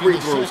shot free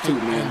throws, too,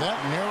 man.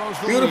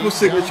 Beautiful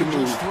signature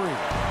move.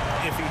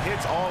 If he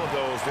hits all of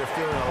those, they're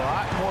feeling a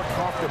lot more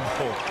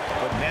comfortable.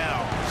 But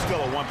now,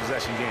 still a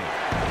one-possession game.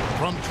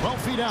 From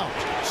 12 feet out,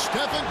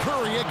 Stephen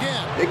Curry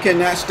again. They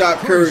cannot stop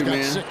Curry,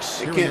 man.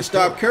 They can't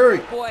stop Curry.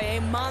 Boy, a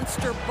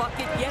monster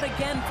bucket yet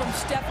again from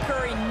Steph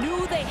Curry.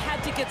 Knew they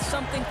had to get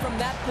something from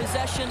that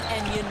possession,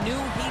 and you knew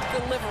he'd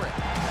deliver it.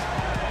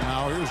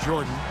 Now here's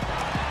Jordan.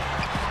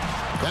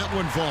 That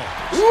one falls.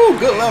 Ooh,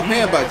 good left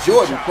hand by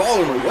Jordan,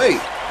 falling away.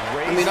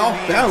 I mean, off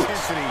balance.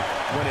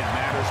 When it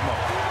matters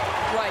most.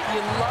 Right, you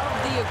love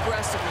the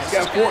aggressiveness.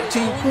 He's got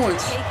 14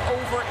 points. Take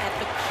over at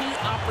the key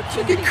Look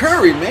opportunity. at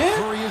Curry, man.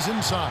 Curry is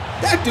inside.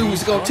 That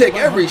dude's going to take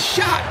every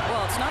shot.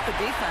 Well, it's not the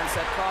defense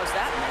that caused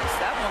that miss.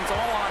 That one's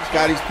all on him.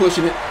 Scotty's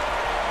pushing it.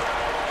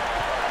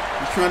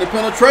 He's trying to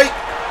penetrate.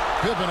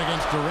 Pippen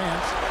against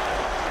Durant.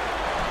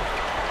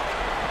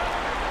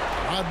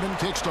 Rodman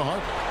kicks to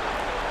Harper.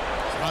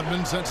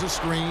 Rodman sets a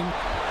screen.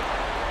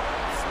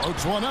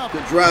 Floats one up.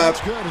 Good drive.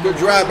 Good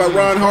drive by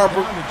Ron Harper.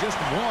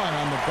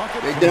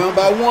 They down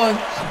by 1.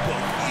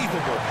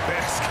 Unbelievable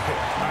basket.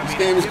 This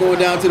game is going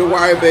down to the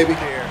wire, baby.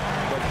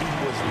 But he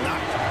was not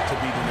to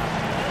be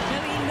denied.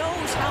 And he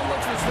knows how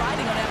much was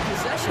riding on that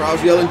possession.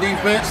 Crowd's yelling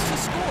defense. To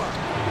score.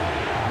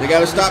 They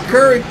got to stop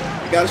Curry.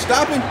 They got to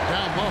stop him.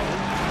 Down low.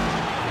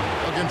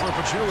 Looking for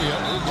Pachulia.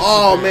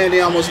 Oh, man, they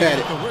almost had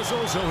it.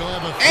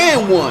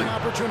 And one.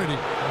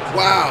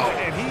 Wow.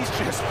 And he's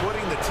just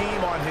putting the team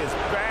on his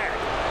back.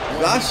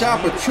 Zasha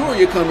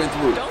Pachulia coming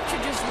through. Don't you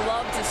just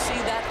love to see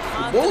that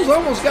confidence? The Bulls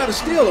almost got a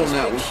steal on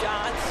that one.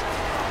 Shots.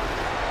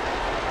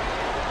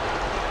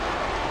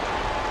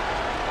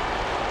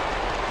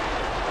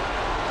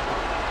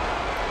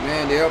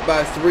 Man, they're up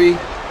by 3. If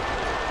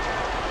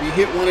you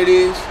hit one of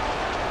these,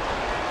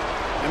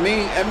 I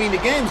mean, the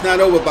game's not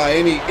over by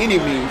any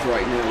means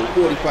right now. With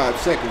 45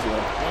 seconds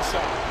left.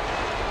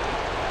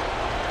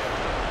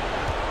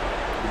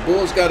 The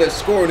Bulls got to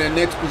score in their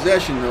next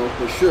possession, though,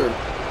 for sure.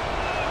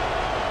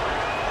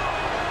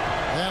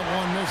 That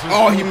one misses.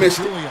 Oh, he missed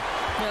it.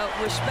 Well,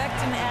 respect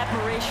and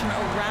admiration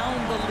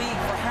around the league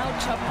for how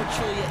tough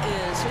Pachulia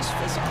is. His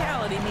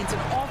physicality means an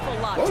awful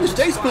lot. Golden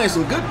State's playing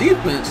some good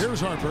defense. Here's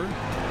Harper.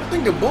 I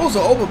think the Bulls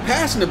are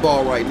overpassing the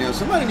ball right now.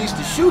 Somebody needs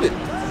to shoot it.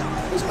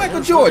 It's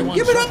Michael Jordan.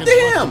 Give it up to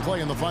him.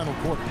 Play in the final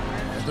quarter.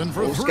 And then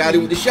for Scotty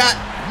with the shot.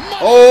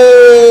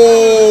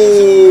 Oh,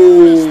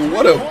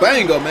 what a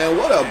banger, man.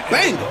 What a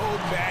banger.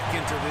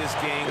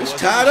 It's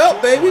tied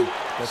up, baby.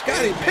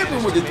 Scottie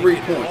Pippen with the 3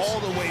 points. All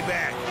the way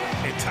back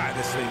and tie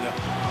this thing up.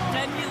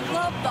 And you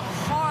love the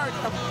heart,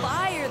 the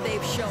fire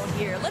they've shown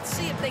here. Let's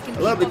see if they can. I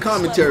love the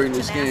commentary in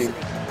this game.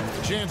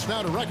 Chance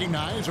now to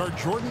recognize our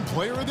Jordan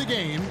player of the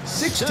game.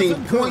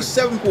 16 points,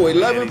 7 for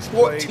 11, He's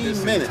played 14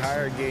 this minutes.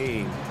 entire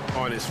game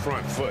on his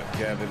front foot,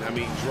 Kevin. I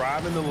mean,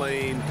 driving the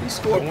lane. He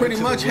scored going pretty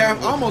to the much rim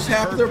with almost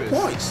half of their purpose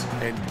points.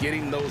 And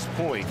getting those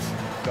points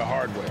the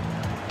hard way.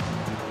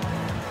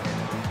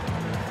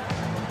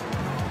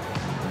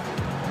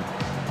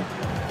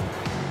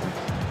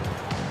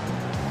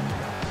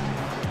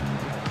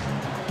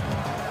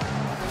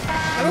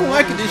 I don't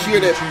like it this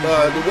year that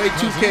the way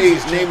 2K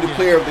named the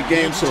player of the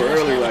game so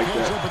early like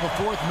that. The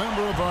fourth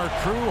member of our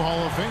crew,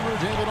 Hall of Famer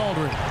David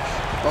Aldridge.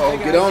 Uh-oh,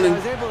 get on him.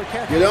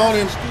 Get on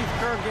him. Steve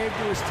Kerr gave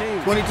to his team.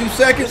 22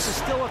 seconds. This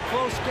is still a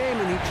close game,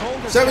 and he told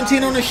us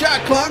 17 on the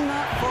shot clock. We're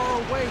not far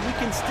away. We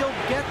can still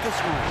get this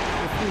one.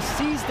 If we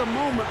seize the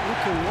moment, we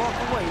can walk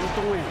away with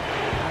the win.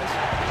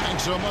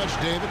 Thanks so much,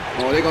 David.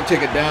 Oh, they're going to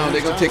take it down.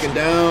 They're going to take it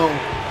down.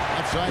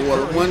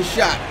 For one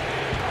shot.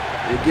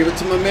 They give it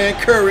to my man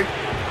Curry.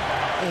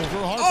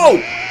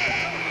 Oh!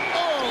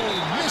 Oh,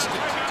 missed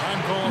it.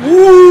 Time call.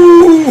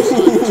 Woo!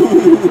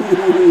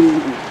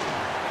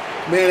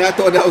 Man, I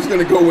thought that was going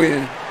to go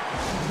in.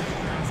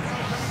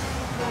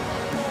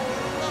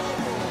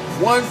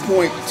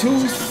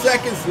 1.2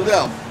 seconds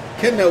left.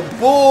 Can the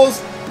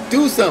Bulls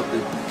do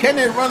something? Can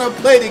they run a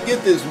play to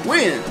get this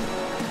win?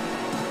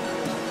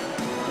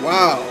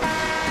 Wow.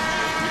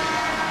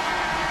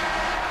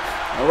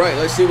 All right,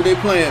 let's see what they're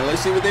playing.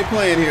 Let's see what they're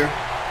playing here.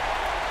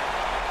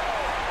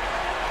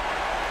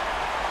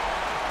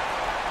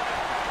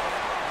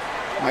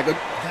 Michael.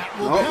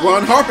 Oh,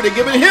 Ron Harper, they're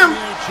giving him.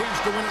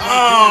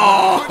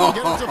 Oh.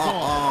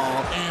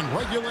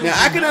 Now,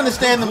 I can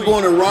understand them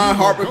going to Ron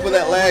Harper for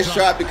that last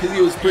shot because he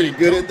was pretty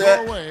good at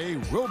that.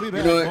 You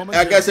know,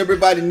 I guess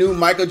everybody knew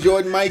Michael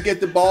Jordan might get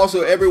the ball,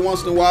 so every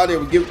once in a while they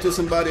would give it to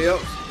somebody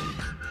else.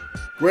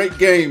 Great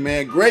game,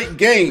 man. Great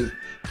game.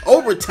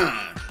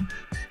 Overtime.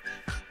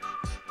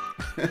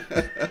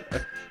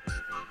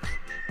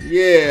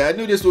 Yeah, I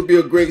knew this would be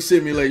a great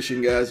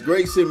simulation, guys.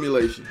 Great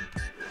simulation.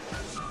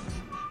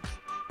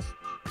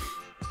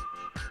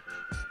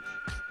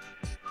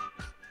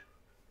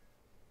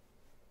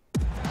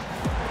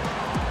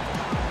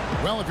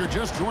 Well, if you're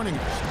just joining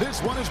us,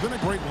 this one has been a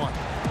great one.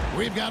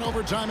 We've got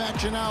overtime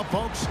action now,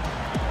 folks.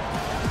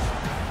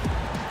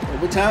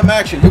 Overtime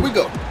action. Here we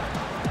go.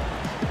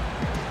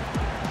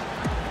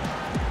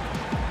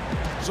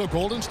 So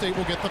Golden State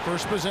will get the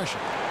first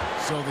possession.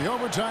 So the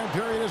overtime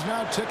period is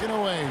now ticking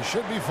away.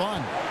 Should be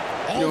fun.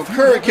 You know,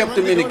 Curry kept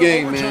them in the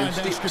game, man.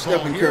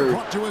 Stephen Curry.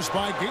 Brought to us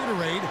by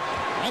Gatorade.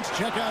 Let's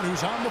check out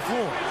who's on the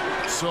floor.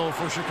 So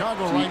for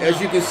Chicago right now, as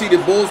you can see, the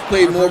Bulls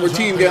played more of a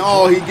team game.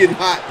 Oh, he's getting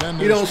hot.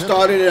 He don't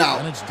started it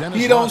out.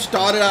 He don't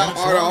start it out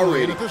hard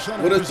already.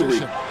 With a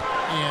three.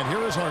 And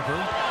here is Harper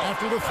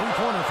after the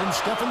three-pointer from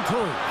Stephen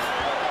Curry.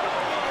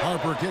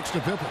 Harper kicks to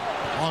Pippen.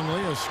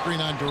 Longley, a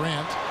screen on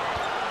Durant.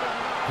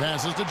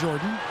 Passes to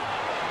Jordan.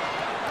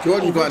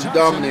 Jordan's going to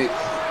dominate.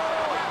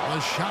 A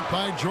shot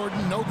by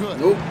Jordan, no good.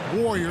 Nope.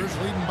 Warriors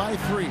leading by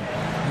 3.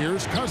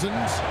 Here's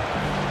Cousins.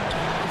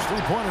 His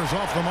three-pointers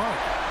off the mark.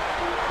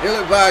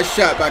 Ill-advised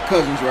shot by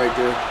Cousins right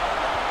there.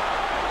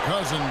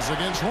 Cousins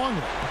against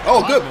Longley.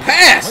 Oh, good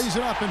pass. Plays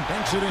it up and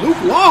banks it in. Luke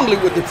Longley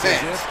with the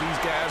pass. These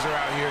guys are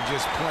out here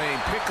just playing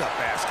pickup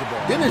basketball.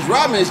 Dennis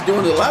Rodman is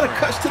doing a lot of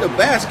cuts to the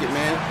basket,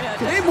 man.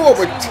 They're more of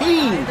a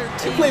team.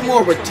 They play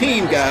more of a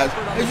team, guys.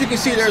 As you can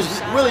see,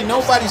 there's really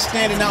nobody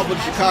standing out with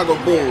the Chicago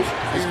Bulls.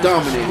 It's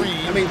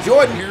dominating. I mean,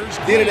 Jordan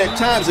did it at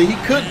times, and he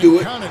could do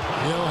it.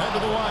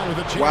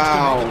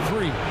 Wow.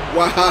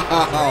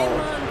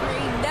 Wow.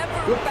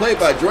 Good play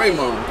by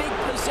Draymond. Big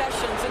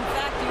possessions. In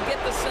fact, you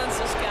get the sense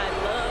this guy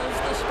loves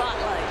the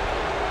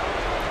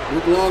spotlight.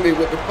 Luke Longley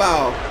with the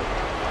foul.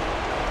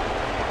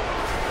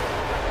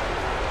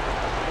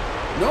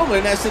 Normally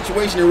in that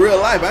situation in real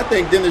life, I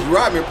think Dennis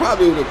Rodman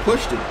probably would have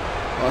pushed him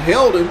or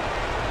held him.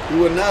 He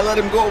would not let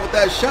him go with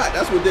that shot.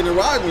 That's what Dennis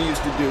Rodman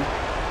used to do.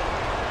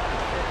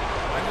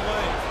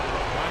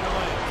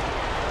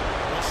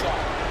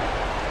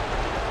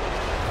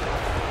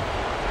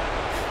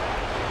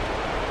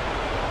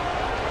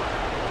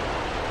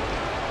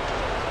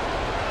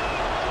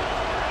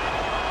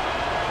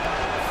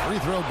 Free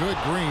throw good,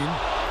 Green.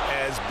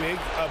 As big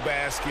a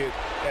basket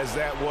as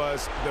that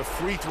was, the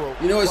free throw.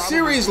 You know, a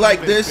series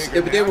like this,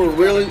 if they were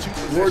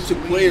to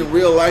play in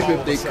real life,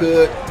 if they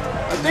could,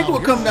 I think it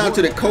would come down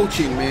to the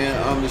coaching,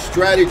 man, the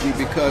strategy,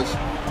 because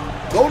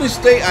Golden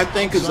State, I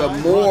think, is a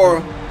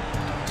more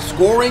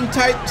scoring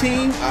type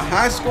team, a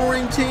high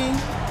scoring team,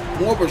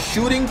 more of a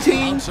shooting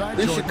team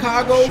than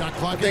Chicago.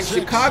 I think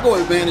Chicago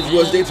advantage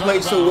was they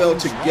played so well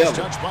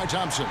together.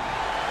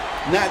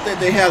 Not that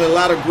they had a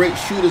lot of great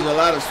shooters, a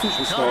lot of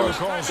superstars.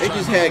 They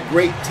just had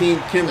great team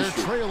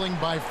chemistry. They're trailing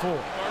by 4.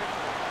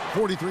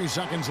 43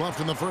 seconds left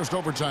in the first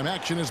overtime.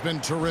 Action has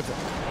been terrific.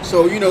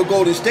 So, you know,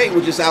 Golden State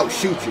would just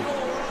outshoot you,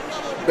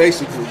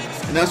 basically.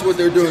 And that's what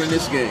they're doing in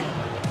this game.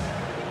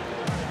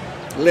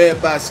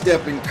 Led by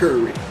Stephen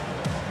Curry.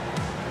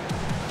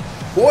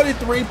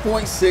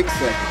 43.6 seconds.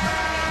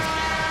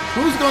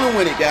 Who's going to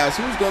win it, guys?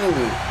 Who's going to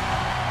win?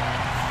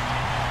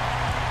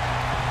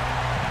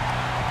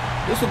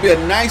 This will be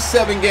a nice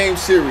 7-game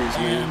series,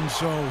 man. And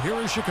so here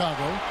is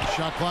Chicago.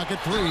 Shot clock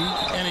at 3,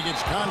 and he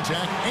gets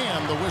contact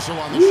and the whistle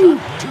on the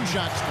shot. 2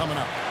 shots coming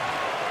up.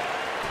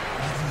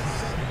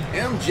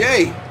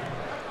 MJ.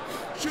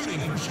 Shooting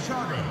for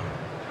Chicago,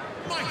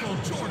 Michael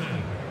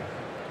Jordan.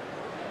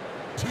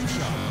 2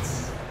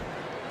 shots.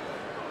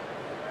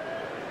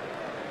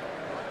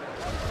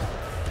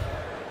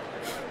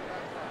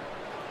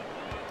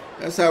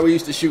 That's how we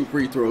used to shoot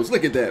free throws.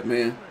 Look at that,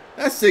 man.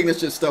 That's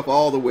signature stuff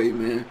all the way,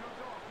 man.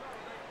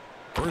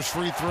 First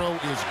free throw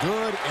is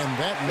good, and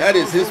that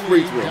is his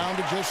free throw. Down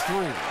to just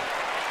 3.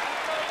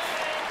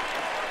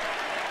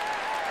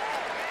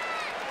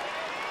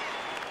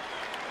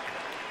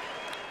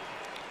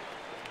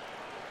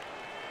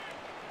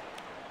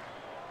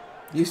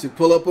 He used to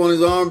pull up on his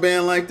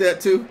armband like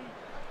that too.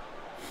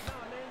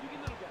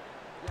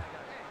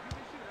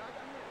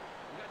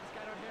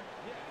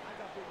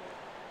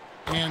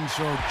 And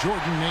so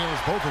Jordan nails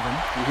both of them.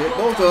 He hit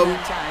both of them.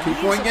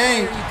 2-point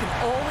game. You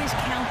can always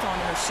count on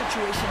in a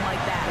situation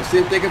like that. Let's see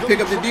if they can pick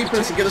up the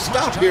defense and get a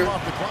stop here.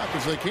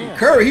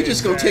 Curry, he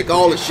just gonna take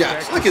all the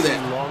shots. Look at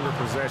that. Longer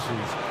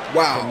possessions.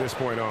 Wow. From this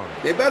point on.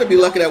 They better be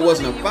lucky that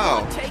wasn't a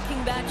foul.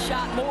 Taking that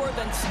shot more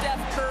than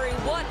Steph Curry.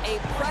 What a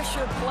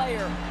pressure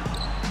player.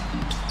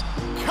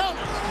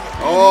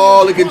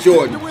 Oh, look at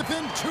Jordan.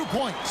 Within 2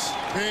 points.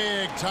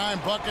 Big time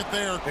bucket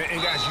there.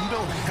 And guys, you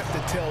don't have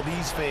to tell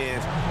these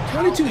fans.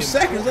 22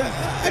 seconds.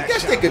 I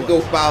guess they could go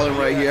fouling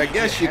right here. I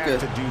guess you could.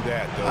 To do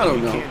that, though. I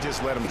don't know. You can't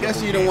just let them I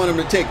guess you don't want them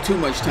to take too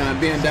much time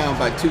being down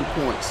by 2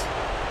 points.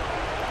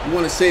 You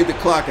want to save the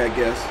clock, I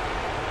guess.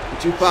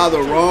 But you foul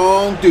the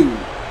wrong dude.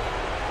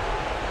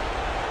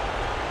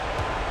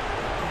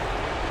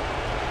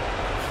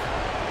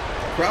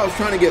 The crowd's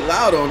trying to get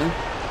loud on him.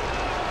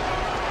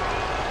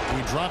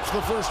 He drops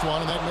the first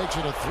one, and that makes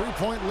it a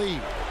 3-point lead.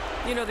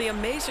 You know, the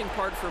amazing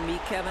part for me,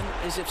 Kevin,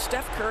 is if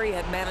Steph Curry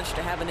had managed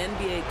to have an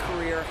NBA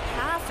career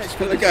half as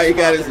good Look as how he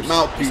got his others,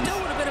 mouthpiece. he still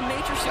would have been a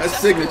major success. That's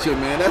signature,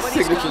 man. That's But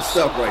he's signature gone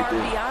stuff so right far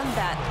there. Beyond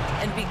that,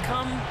 and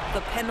become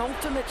the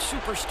penultimate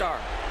superstar.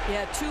 He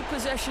had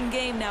 2-possession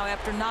game now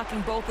after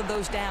knocking both of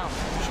those down.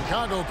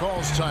 Chicago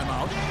calls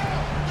timeout.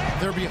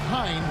 They're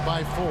behind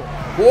by 4.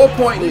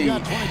 4-point lead.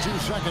 Got 22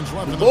 seconds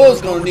left. The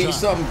Bulls gonna need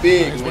something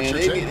big,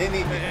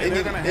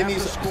 man. They need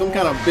some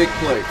kind of big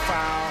play.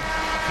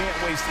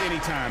 Can't waste any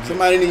time.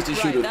 Somebody needs to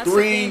shoot a That's the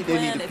 3. game They need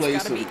plan. to It's play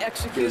gotta some be good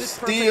executed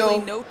steal.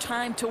 perfectly, no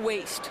time to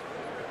waste.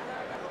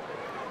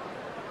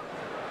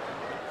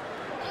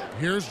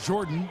 Here's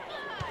Jordan.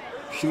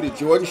 Shoot it,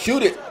 Jordan.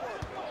 Shoot it.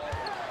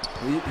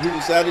 He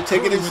decided to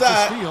take it Curry with the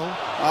inside. steal.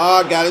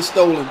 Ah, got it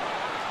stolen.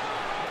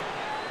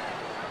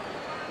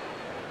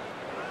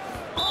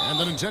 And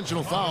an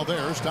intentional foul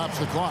there stops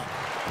the clock.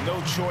 No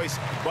choice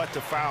but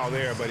to foul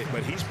there, but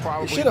he's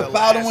probably They should have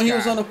fouled him when he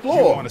was on the floor.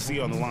 You want to see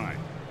on the line.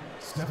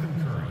 Stephen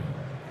Curry,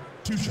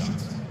 2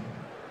 shots.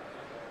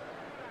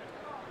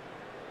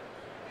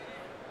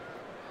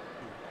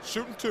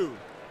 Shooting 2.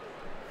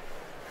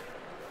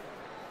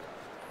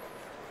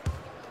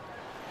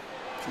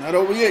 It's not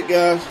over yet,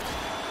 guys.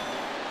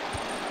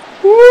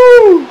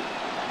 Woo!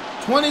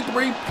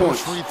 23 First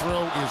points. free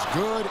throw is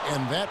good,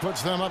 and that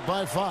puts them up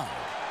by 5.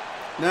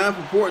 9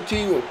 for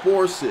 14 with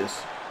 4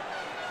 assists.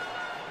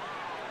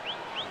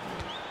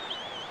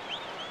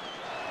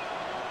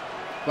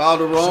 Foul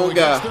the wrong So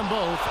guy. them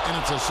both, and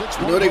it's a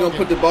 6-1 You know they're going to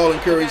ball put the ball in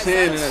Curry's Guys,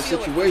 hand in that'll that seal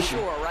it for situation.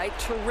 Sure, right?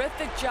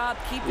 Terrific job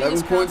keeping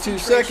his 11.2 concentration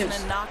seconds.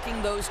 and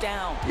knocking those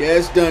down. Yeah,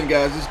 it's done,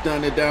 guys. It's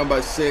done. They're down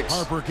by 6.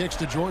 Harper kicks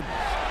to Jordan.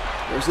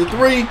 There's the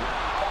 3.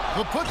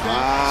 The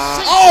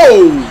putback.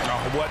 Oh!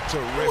 What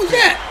terrific Who was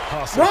that?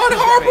 hustle. Ron He's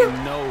got Harper?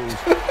 a nose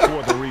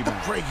for the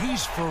rebound. Craig,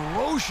 he's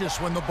ferocious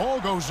when the ball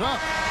goes up.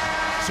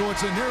 So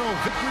it's a narrow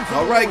victory for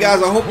All the right,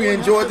 guys. I Warriors. hope you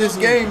enjoyed this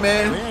game,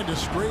 man. They had to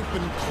scrape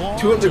and claw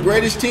 2 of the to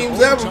greatest push it to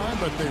teams ever. overtime,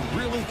 but they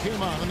really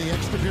came out in the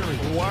extra period.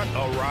 What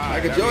a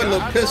ride. Michael Jordan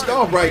looked pissed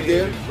off right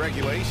there.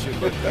 Regulation,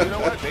 but you know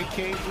what? They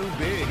came through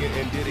big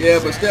and did Yeah,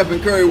 but exactly Stephen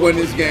Curry won what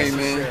this was game,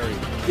 man.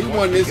 necessary He once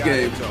won we this got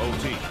game. into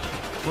OT.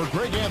 For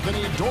Greg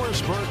Anthony,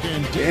 Doris Burke,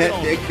 and They, Dick had,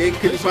 Earl, they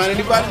couldn't this find is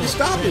anybody Kevin to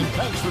stop Harlan. him.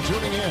 Thanks for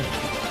tuning in.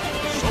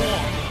 So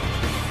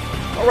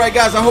long. All right,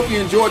 guys, I hope you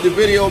enjoyed the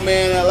video,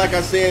 man. Like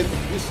I said,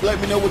 just let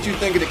me know what you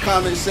think in the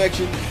comment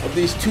section of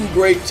these 2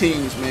 great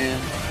teams, man.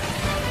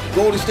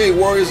 Golden State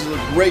Warriors is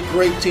a great,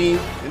 great team.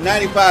 The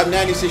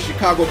 95-96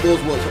 Chicago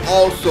Bulls was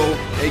also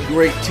a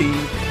great team.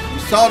 You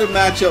saw the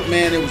matchup,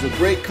 man. It was a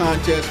great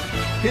contest.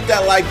 Hit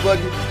that like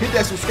button. Hit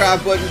that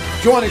subscribe button.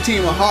 Join the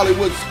team of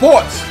Hollywood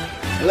Sports.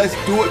 And let's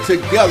do it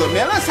together,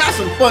 man. Let's have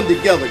some fun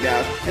together,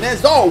 guys. And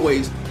as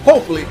always,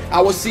 hopefully,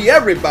 I will see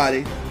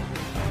everybody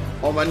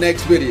on my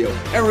next video.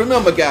 And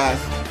remember, guys,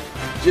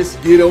 just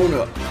get on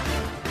up.